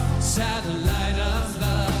 Satellite of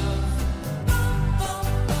love.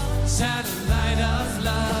 Satellite of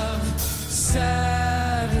love. Satellite.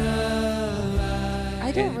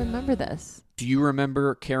 I don't remember this. Do you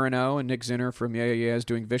remember Karen O and Nick Zinner from Yeah Yeah Yeahs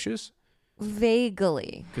doing Vicious?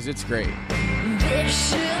 Vaguely. Because it's great.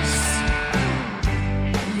 vicious.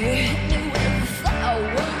 You hit me with flower.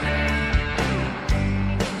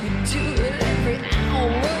 You do it every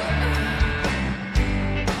hour.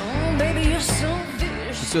 Oh, baby, you're so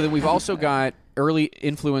vicious. So then we've also got early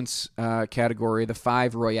influence category, the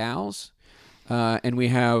 5 Royales. And we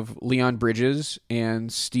have Leon Bridges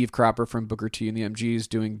and Steve Cropper from Booker T and the MGs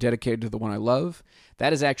doing Dedicated to the One I Love.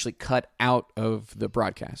 That is actually cut out of the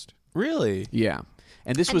broadcast. Really? Yeah.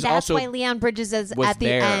 And this And was that's also why Leon Bridges is was at the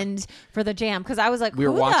there. end for the jam, because I was like, We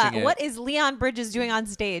were watching it. what is Leon Bridges doing on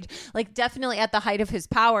stage? Like, definitely at the height of his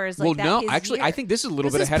powers. Like, well, that no, his actually, year. I think this is a little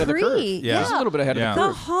This bit is ahead of the curve. Yeah. This is a little bit ahead Yeah. of the The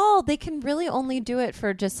curve. Hall, they can really only do it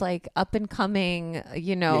for just like up and coming,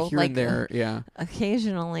 you know, Yeah, here like and there, yeah.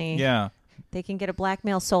 occasionally. Yeah. They can get a black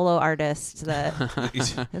male solo artist that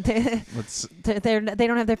Let's. they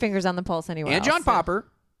don't have their fingers on the pulse anywhere. And John else. Popper.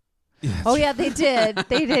 Oh yeah, they did.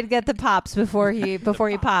 They did get the pops before he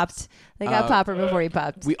popped. They got Popper before he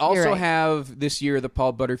popped. We You're also right. have this year the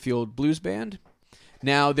Paul Butterfield Blues Band.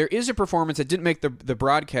 Now, there is a performance that didn't make the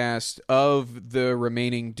broadcast of the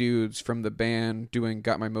remaining dudes from the band doing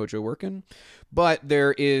Got My Mojo Workin', but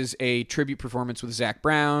there is a tribute performance with Zach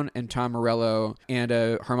Brown and Tom Morello and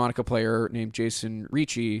a harmonica player named Jason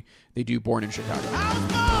Ricci. They do Born in Chicago.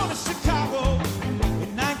 I was born in Chicago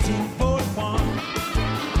in 1941.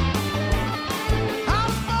 I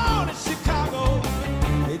was born in Chicago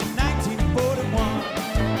in 1941.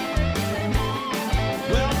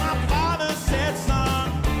 Well, my father said,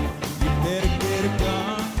 son, you better get a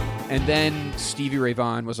gun. And then Stevie Ray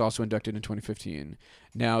Vaughan was also inducted in 2015.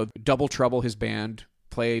 Now, Double Trouble, his band,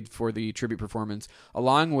 played for the tribute performance,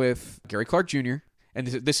 along with Gary Clark Jr., and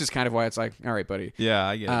this is kind of why it's like, all right, buddy. Yeah,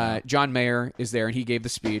 I get it now. John Mayer is there, and he gave the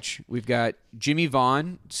speech. We've got Jimmy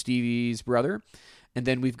Vaughn, Stevie's brother, and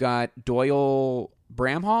then we've got Doyle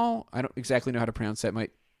Bramhall. I don't exactly know how to pronounce that, my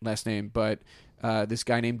last name, but this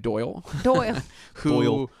guy named Doyle. Doyle.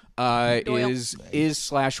 Who Doyle.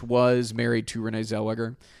 is/was married to Renee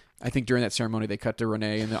Zellweger. I think during that ceremony they cut to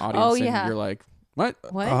Renee in the audience, Oh, and yeah. you're like, what?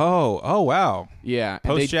 What? Oh, wow. Yeah. and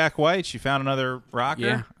Post they- Jack White, she found another rocker.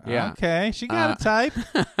 Yeah, yeah. Okay, she got a type.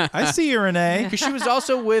 I see you, Renee. Because she was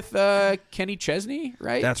also with Kenny Chesney,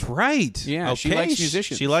 right? That's right. Yeah, she Okay, likes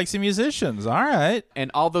musicians. She likes the musicians. All right.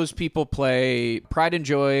 And all those people play Pride and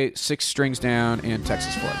Joy, Six Strings Down, and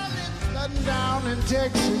Texas Flood. Shutting down in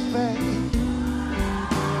Texas Bay.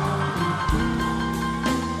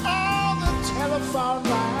 All the telephone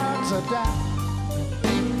lines are down.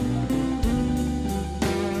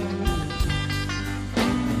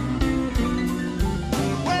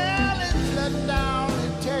 Well, it's shut down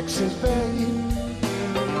in Texas Bay.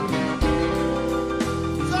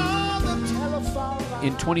 All the telephone lines.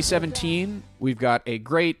 In 2017, we've got a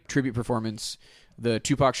great tribute performance, the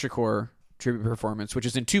Tupac Shakur tribute performance, which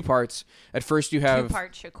is in 2 parts. At first, you have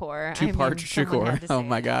Two-part Shakur. Two-part Someone had Shakur. to Oh say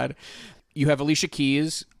my it. God! You have Alicia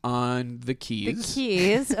Keys on the The keys.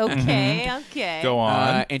 keys. Okay. Okay. Go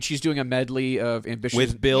on. And she's doing a medley of ambitious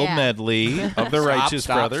With Bill Yeah. Medley of the Righteous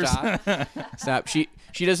Brothers. Stop. She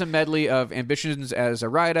does a medley of Ambitions as a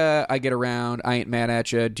Rida, I Get Around, I Ain't Mad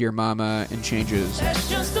at Ya, Dear Mama, and Changes. That's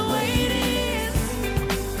just the way it is.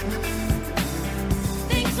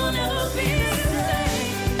 Things will never be the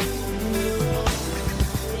same.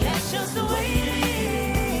 That's just the way it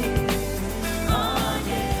is. Oh,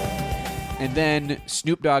 yeah. And then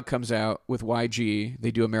Snoop Dogg comes out with YG.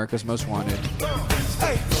 They do America's Most Wanted.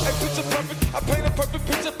 Hey, picture perfect. I paint a perfect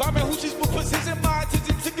picture. By me, who she's put position. My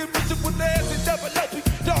attention to get richer with the ass and double up.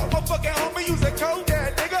 Dog, my fucking homie, use a code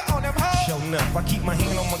that nigga on them hoes. I keep my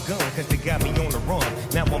hand on my gun, cause they got me on the run.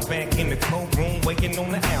 Now I'm back in the courtroom, waiting on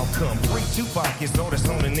the outcome. Free Tupac is all that's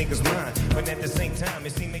on the niggas' mind. But at the same time,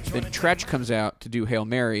 it seems they Then Tretch comes out to do Hail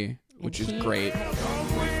Mary, which is great. Hail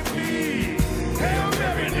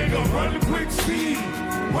Mary, nigga, run the quick speed.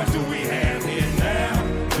 What do we have here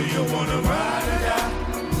now? Do you wanna ride or die?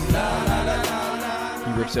 La, la, la, la, la.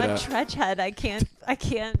 He rips it A up. Tretch head. I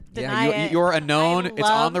can't deny Yeah, it. you're a known. I It's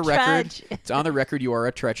on the love record. Tretch. It's on the record. You are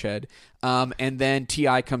a Tretch head. And then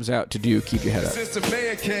T.I. comes out to do Keep Your Head Up. Since the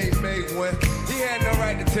man can't make one, he had no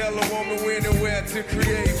right to tell a woman when and where to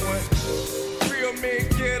create one. Real men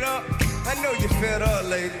get up. I know you're fed up,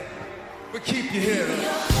 lady, but keep your head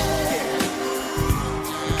up.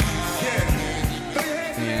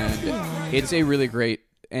 And it's a really great,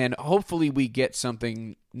 and hopefully we get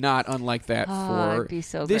something not unlike that for it'd be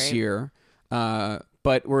so this great. year.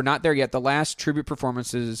 But we're not there yet. The last tribute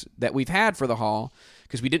performances that we've had for the Hall,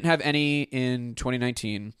 because we didn't have any in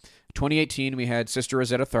 2019. 2018, we had Sister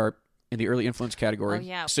Rosetta Tharpe in the early influence category. Oh,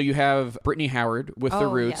 yeah. So you have Brittany Howard with The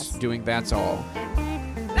Oh, Roots yes. doing That's All.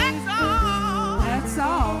 That's all. That's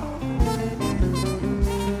all.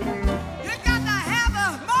 You got to have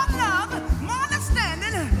more love, more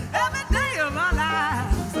understanding every day of our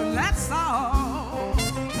lives. And that's all.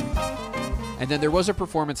 And then there was a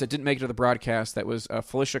performance that didn't make it to the broadcast that was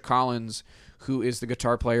Felicia Collins, who is the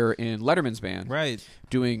guitar player in Letterman's band, Right.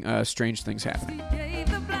 doing Strange Things Happening.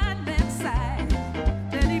 Gave the blind man sight.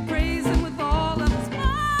 Then he praised him with all of his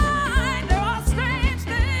might. There are strange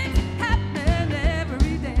things happening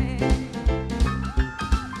every day.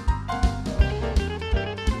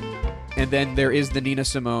 And then there is the Nina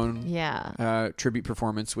Simone Yeah. tribute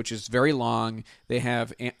performance, which is very long. They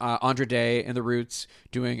have Andra Day and The Roots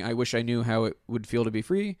doing I Wish I Knew How It Would Feel to Be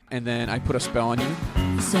Free. And then I Put a Spell on You.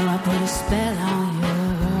 So I put a spell on you.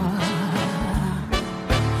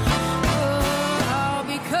 Oh,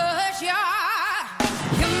 because you're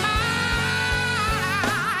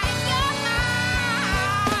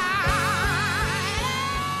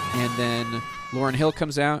mine. And then Lauryn Hill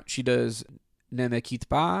comes out. She does Ne Me Quitte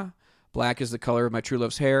Pas, Black is the Color of My True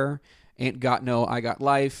Love's Hair, Ain't Got No, I Got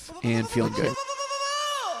Life, and Feeling Good.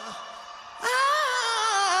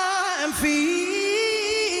 I'm feeling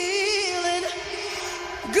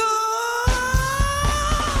good.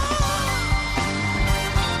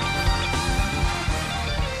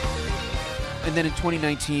 And then in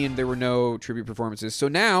 2019, there were no tribute performances. So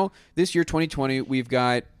now, this year, 2020, we've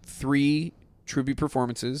got 3 tribute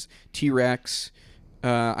performances. T-Rex.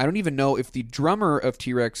 I don't even know if the drummer of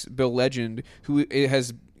T-Rex, Bill Legend, who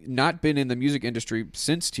has not been in the music industry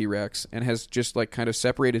since T-Rex and has just like kind of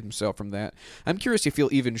separated himself from that. I'm curious if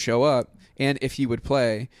he'll even show up and if he would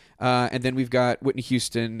play. And then we've got Whitney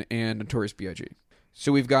Houston and Notorious B.I.G.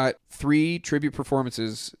 So we've got 3 tribute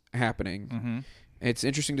performances happening. Mm-hmm. It's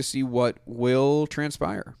interesting to see what will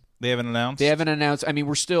transpire. They haven't announced? They haven't announced. I mean,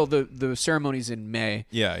 we're still, the ceremony's in May.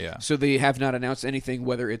 Yeah, yeah. So they have not announced anything,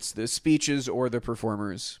 whether it's the speeches or the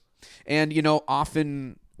performers. And, you know,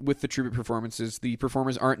 often with the tribute performances, the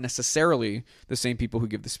performers aren't necessarily the same people who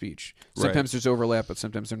give the speech. Sometimes there's overlap, but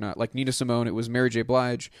sometimes they're not. Like Nina Simone, it was Mary J.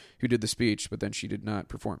 Blige who did the speech, but then she did not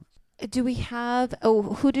perform. Do we have? Oh,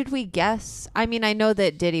 who did we guess? I mean, I know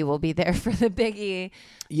that Diddy will be there for the Biggie.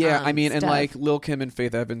 Yeah, I mean, and stuff. like Lil' Kim and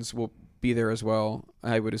Faith Evans will be there as well,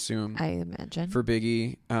 I would assume. I imagine. For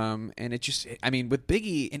Biggie. And it just, I mean, with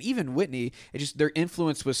Biggie and even Whitney, it just, their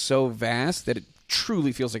influence was so vast that it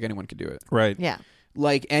truly feels like anyone could do it. Right. Yeah.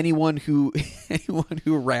 Like anyone who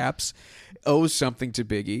raps owes something to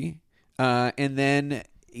Biggie. And then,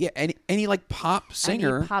 yeah, any like pop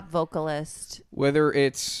singer. Any pop vocalist. Whether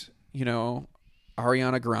it's, you know,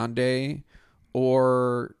 Ariana Grande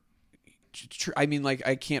or, I mean, like,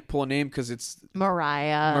 I can't pull a name because it's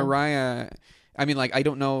Mariah. I mean, like, I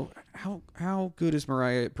don't know how good is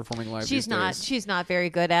Mariah performing live. She's these not. days? She's not very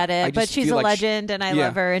good at it, I but just she's feel a like legend, and I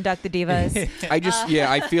love her. Induct the Divas.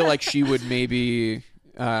 I feel like she would maybe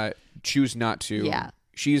choose not to. Yeah.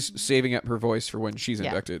 She's saving up her voice for when she's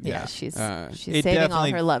inducted. Yeah, she's It saving all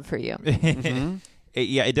definitely- her love for you.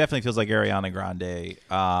 It definitely feels like Ariana Grande.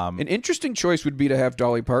 An interesting choice would be to have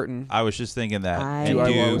Dolly Parton. I was just thinking that. I Do I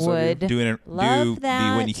Always Love You? would do love the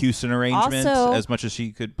that. Whitney Houston arrangement Also- as much as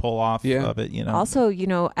she could pull off of it, you know. Also, you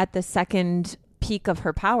know, at the second peak of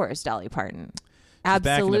her powers, Dolly Parton. back in a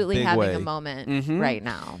Absolutely big having way. a moment Mhm. right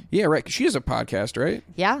now. Yeah, right. 'Cause she has a podcast, right?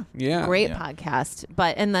 Yeah. Yeah. Great Yeah. podcast.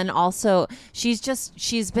 But, and then also, she's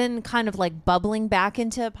been kind of like bubbling back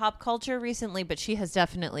into pop culture recently, but she has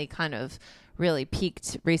definitely kind of really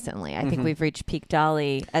peaked recently. I think we've reached peak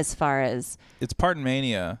Dolly as far as It's Parton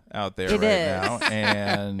Mania out there It right is. now,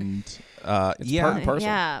 and part and parcel.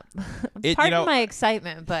 Yeah. It- Pardon you know- my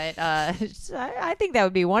excitement, but I think that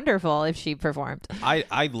would be wonderful if she performed.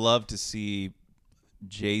 I'd love to see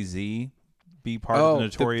Jay-Z be part of the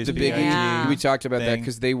Notorious the Biggie. B.I.G. Yeah. We talked about that thing.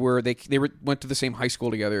 because they went to the same high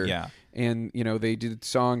school together. Yeah. and they did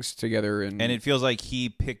songs together, and And it feels like he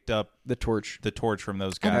picked up the torch. the torch from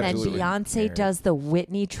those guys. And then Absolutely. Beyonce does the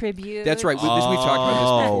Whitney tribute. That's right. We talked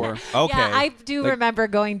about this before. Okay. Yeah, I do Like- remember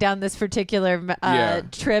going down this particular Yeah.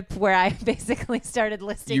 trip where I basically started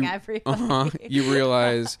listing everybody. You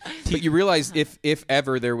realize, but you realize if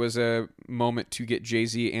ever there was a moment to get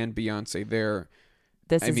Jay-Z and Beyonce there,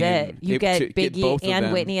 This I is mean, it. You to get get Biggie both of and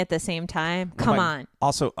them. Whitney at the same time. Come on.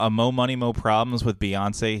 Also, Mo Money Mo Problems with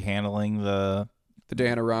Beyonce handling the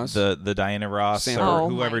Diana Ross. the Diana Ross Sample. or Oh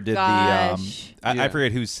whoever my did gosh. I Yeah.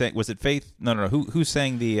 forget who sang. Was it Faith? No. Who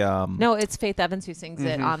sang the No, it's Faith Evans who sings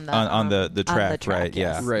it on the on the track, right?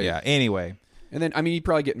 yes. Yeah, Right. Yeah. Anyway, and then you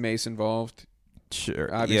probably get Mace involved.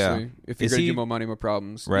 sure. Obviously, Yeah. if you're Is gonna he- do Mo Money Mo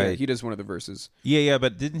Problems, Right. Yeah, he does one of the verses. Yeah,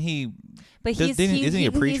 but didn't he? But Isn't he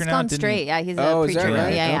a preacher he's now? gone Didn't- straight. Yeah, he's Oh, a is that preacher.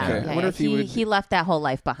 right? Yeah, yeah. Okay. yeah, I wonder if he would- he left that whole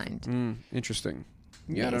life behind. Interesting.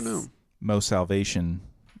 Yeah, I don't Nice. know. Mo Salvation.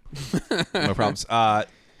 No problems.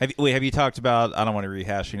 Have you talked about? I don't want to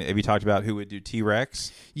rehash it. Have you talked about who would do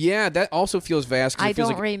T-Rex? Yeah, that also feels vast. 'Cause I it feels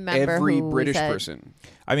don't like remember every who we British said. person.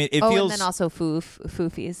 I mean, it Oh, feels. and then also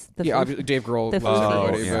Foofies. The Yeah, Foof- obviously Dave Grohl the loves Foofies.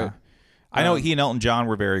 everybody, yeah. but I know he and Elton John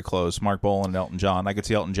were very close. Mark Bolan and Elton John. I could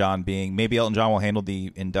see Elton John being. Maybe Elton John will handle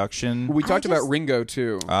the induction. we talked just- about Ringo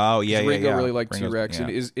too. Oh, yeah, 'Cause yeah, Ringo yeah. really liked Ringo's- T-Rex and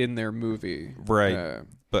yeah. is in their movie. Right.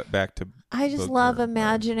 But back to. I just Booker. love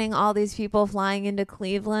imagining all these people flying into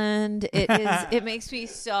Cleveland. It makes me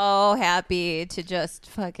so happy to just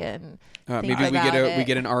fucking think Maybe we about it. we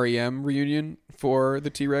get an REM reunion for the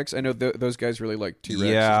T-Rex. I know those guys really like T-Rex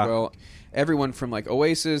Yeah. as well. Everyone from like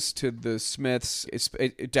Oasis to the Smiths,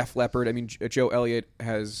 Def Leppard. I mean, Joe Elliott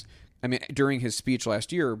has. I mean, during his speech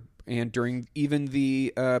last year and during even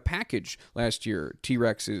the package last year,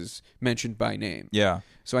 T-Rex is mentioned by name. Yeah.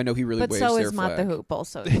 So I know he really But waves so their is Mott the flag. Hoople.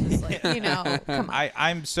 So it's just like, come on.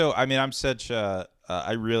 I'm such a.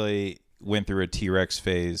 I really went through a T-Rex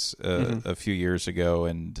phase a few years ago,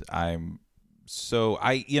 and I'm so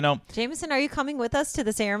Jameson, are you coming with us to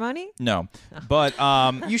the ceremony? no, but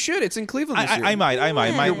You should. It's in Cleveland this year. I might.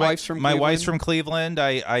 My Your wife's from my wife's Cleveland? from Cleveland.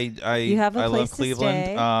 I You have a I place love to Cleveland.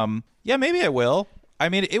 stay. Yeah, maybe I will. I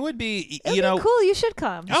mean, it would be It'd you know be cool. You should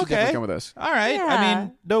come. You should okay. definitely come with us. All right. I Yeah.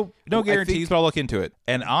 mean, no I guarantees, think- but I'll look into it.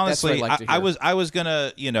 And honestly, what I'd like to I hear. was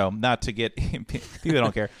gonna, not to get people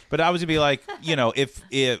don't care, but I was gonna be like, if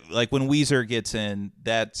like when Weezer gets in,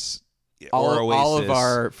 that's or Oasis. All of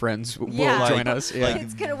our friends will Yeah. join us. Yeah. We're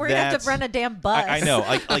gonna have that's- to rent a damn bus. I know,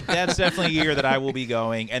 like that's definitely a year that I will be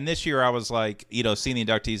going. And this year, I was like, seeing the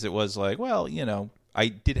inductees, it was like, well, I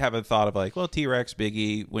did have a thought of like, well, T-Rex,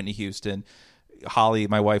 Biggie, Whitney Houston. Holly,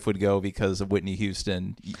 my wife, would go because of Whitney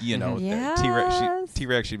Houston. Yes.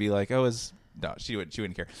 T-Rex should be like, no, she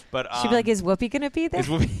wouldn't care. But She'd be like, "Is Whoopi gonna be there?" is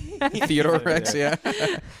Whoopi- Theodore Rex, yeah.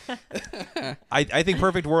 I think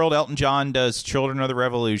Perfect World. Elton John does Children of the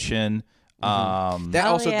Revolution. That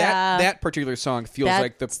Hell also yeah. that particular song feels That's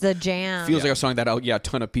like the jam. feels like a song that a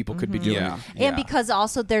ton of people could be doing. Yeah. And because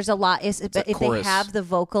also there's a lot. If they chorus. have the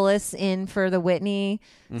vocalists in for the Whitney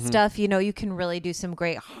stuff, you can really do some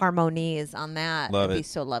great harmonies on that. Love It'd be it.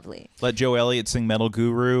 so lovely. Let Joe Elliott sing Metal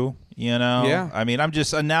Guru. Yeah. I mean, I'm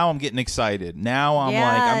just now I'm getting excited. Now I'm Yeah,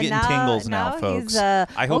 like I'm getting now- tingles now, now folks. he's,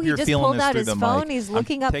 I hope he you're just feeling pulled this out through his the phone. mic. He's I'm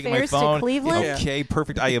looking up taking my fares to phone. Cleveland. Okay,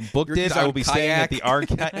 perfect. I have booked it. He's I on will be staying at the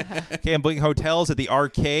arcade. Okay, I'm booking hotels at the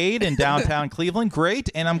Arcade in downtown Cleveland. Great,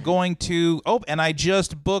 and I'm going to. Oh, and I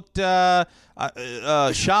just booked shopping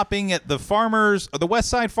at the West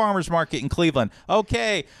Side Farmers Market in Cleveland.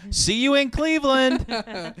 Okay, see you in Cleveland.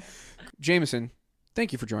 Jameson,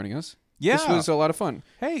 thank you for joining us. Yeah. This was a lot of fun.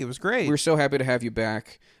 Hey, it was great. We're so happy to have you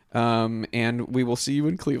back. And we will see you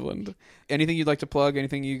in Cleveland. Anything you'd like to plug?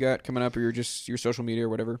 Anything you got coming up, or your social media or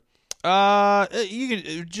whatever? You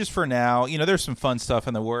can just for now. There's some fun stuff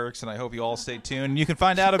in the works, and I hope you all stay tuned. You can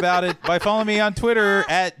find out about it by following me on Twitter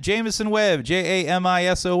at Jameson Webb,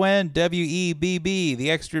 JAMISON WEBB.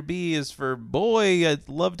 The extra B is for boy. I'd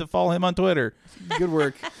love to follow him on Twitter. Good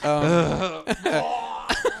work.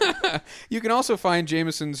 You can also find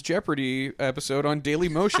Jameson's Jeopardy episode on Daily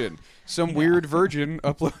Motion. Some weird virgin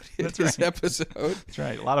uploaded his episode. That's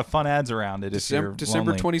right. A lot of fun ads around it. December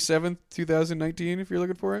 27th, 2019, if you're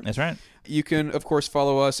looking for it. That's right. You can, of course,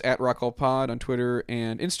 follow us at RockallPod on Twitter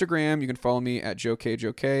and Instagram. You can follow me at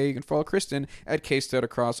JoeKJoK. You can follow Kristen at KStud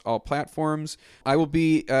across all platforms. I will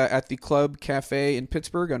be at the Club Cafe in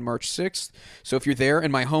Pittsburgh on March 6th. So if you're there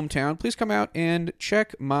in my hometown, please come out and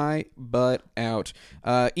check my butt out.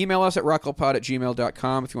 Email us at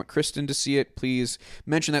rockallpod@gmail.com. If you want Kristen to see it, please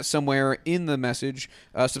mention that somewhere in the message.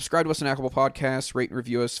 Subscribe to us on Apple Podcasts. Rate and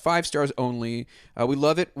review us. 5 stars only. We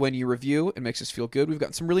love it when you review. It makes us feel good. We've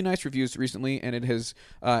gotten some really nice reviews recently, and it has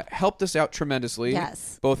helped us out tremendously.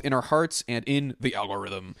 Yes. Both in our hearts and in the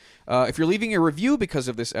algorithm. If you're leaving a review because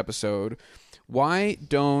of this episode, why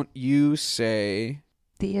don't you say...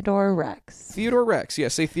 Theodore Rex. Theodore Rex. Yeah,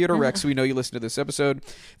 say Theodore Rex so we know you listened to this episode.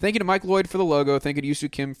 Thank you to Mike Lloyd for the logo. Thank you to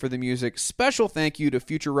Yusu Kim for the music. Special thank you to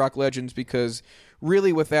Future Rock Legends, because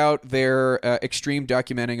really without their extreme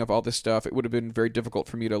documenting of all this stuff, it would have been very difficult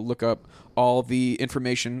for me to look up all the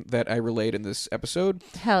information that I relayed in this episode.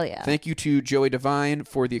 Hell yeah. Thank you to Joey Devine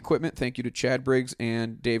for the equipment. Thank you to Chad Briggs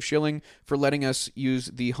and Dave Schilling for letting us use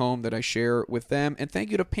the home that I share with them. And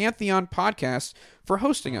thank you to Pantheon Podcasts for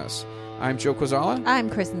hosting us. I'm Joe Quazala.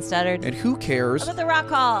 I'm Kristen Studdard. And who cares? About the Rock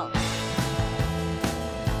Hall.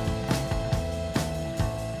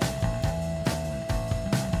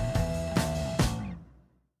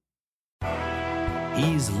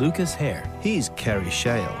 He's Lucas Hare. He's Kerry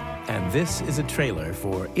Shale. And this is a trailer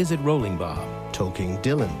for Is It Rolling Bob? Talking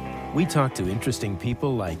Dylan. We talk to interesting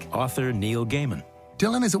people like author Neil Gaiman.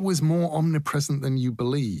 Dylan is always more omnipresent than you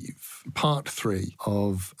believe. Part 3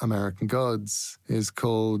 of American Gods is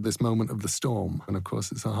called This Moment of the Storm. And of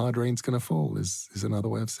course, it's a hard rain's gonna fall is another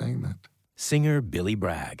way of saying that. Singer Billy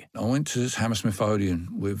Bragg. I went to this Hammersmith Odeon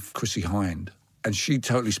with Chrissy Hind, and she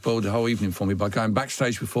totally spoiled the whole evening for me by going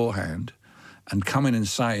backstage beforehand and coming and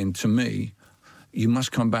saying to me, you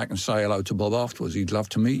must come back and say hello to Bob afterwards. He'd love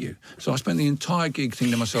to meet you. So I spent the entire gig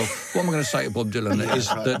thinking to myself, what am I going to say to Bob Dylan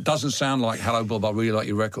that doesn't sound like, hello, Bob, I really like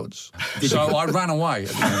your records. So I ran away at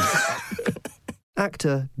the end.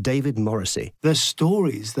 Actor David Morrissey. Their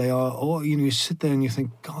stories, they are all, you sit there and you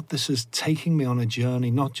think, God, this is taking me on a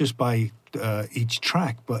journey, not just by each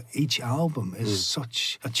track, but each album is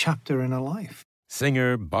such a chapter in a life.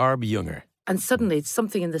 Singer Barb Younger. And suddenly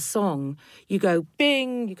something in the song, you go,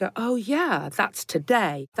 bing, you go, oh yeah, that's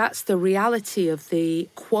today. That's the reality of the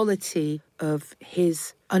quality of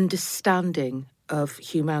his understanding of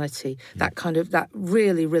humanity, that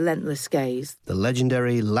really relentless gaze. The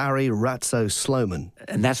legendary Larry Ratso Sloman.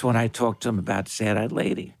 And that's when I talked to him about Sad-Eyed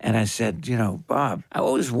Lady. And I said, Bob, I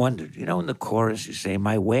always wondered, in the chorus you say,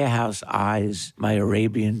 my warehouse eyes, my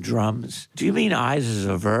Arabian drums. Do you mean eyes as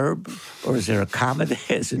a verb? Or is there a comma there?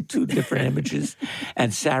 Is it 2 different images?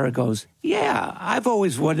 And Sarah goes, yeah, I've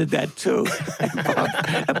always wondered that too.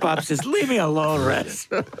 And Bob says, leave me alone, Rex.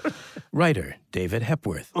 Writer David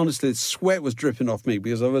Hepworth. Honestly, sweat was dripping off me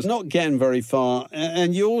because I was not getting very far.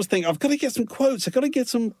 And you always think, I've got to get some quotes, I've got to get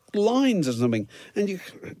some lines or something. And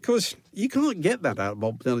of course, you can't get that out of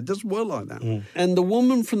Bob Dylan. It doesn't work like that. And the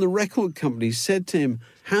woman from the record company said to him,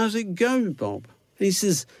 how's it go, Bob? And he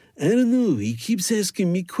says, I don't know, he keeps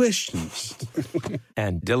asking me questions.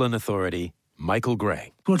 And Dylan authority Michael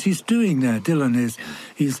Gray. What he's doing there, Dylan, is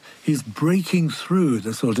he's breaking through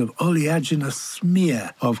the sort of oleaginous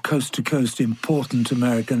smear of coast-to-coast important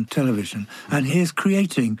American television, and he's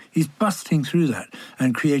busting through that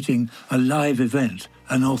and creating a live event,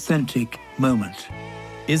 an authentic moment.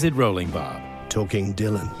 Is It Rolling Bob? Talking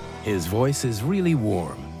Dylan. His voice is really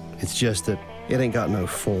warm. It's just that it ain't got no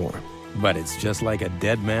form. But it's just like a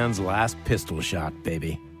dead man's last pistol shot,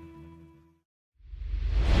 baby.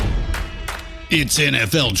 It's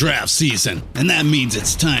NFL draft season, and that means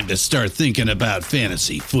it's time to start thinking about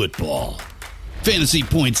fantasy football.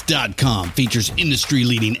 FantasyPoints.com features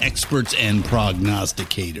industry-leading experts and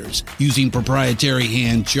prognosticators using proprietary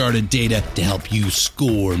hand-charted data to help you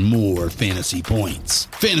score more fantasy points.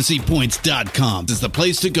 FantasyPoints.com is the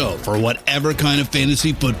place to go for whatever kind of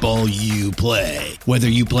fantasy football you play. Whether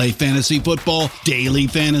you play fantasy football, daily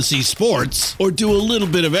fantasy sports, or do a little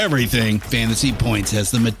bit of everything, Fantasy Points has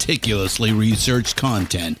the meticulously researched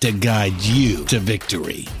content to guide you to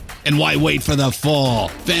victory. And why wait for the fall?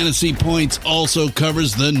 Fantasy Points also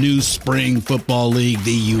covers the new spring football league,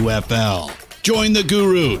 the UFL. Join the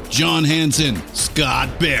guru, John Hansen,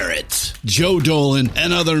 Scott Barrett. Joe Dolan,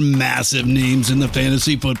 and other massive names in the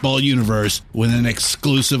fantasy football universe with an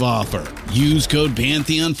exclusive offer. Use code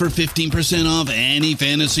Pantheon for 15% off any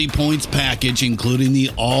Fantasy Points package, including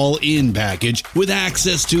the all-in package with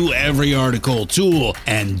access to every article, tool,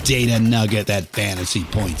 and data nugget that Fantasy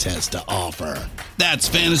Points has to offer. That's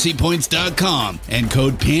fantasypoints.com and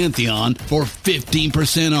code Pantheon for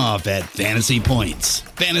 15% off at Fantasy Points.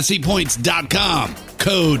 Fantasypoints.com.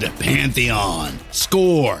 Code Pantheon.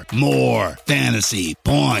 Score more fantasy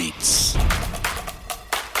points.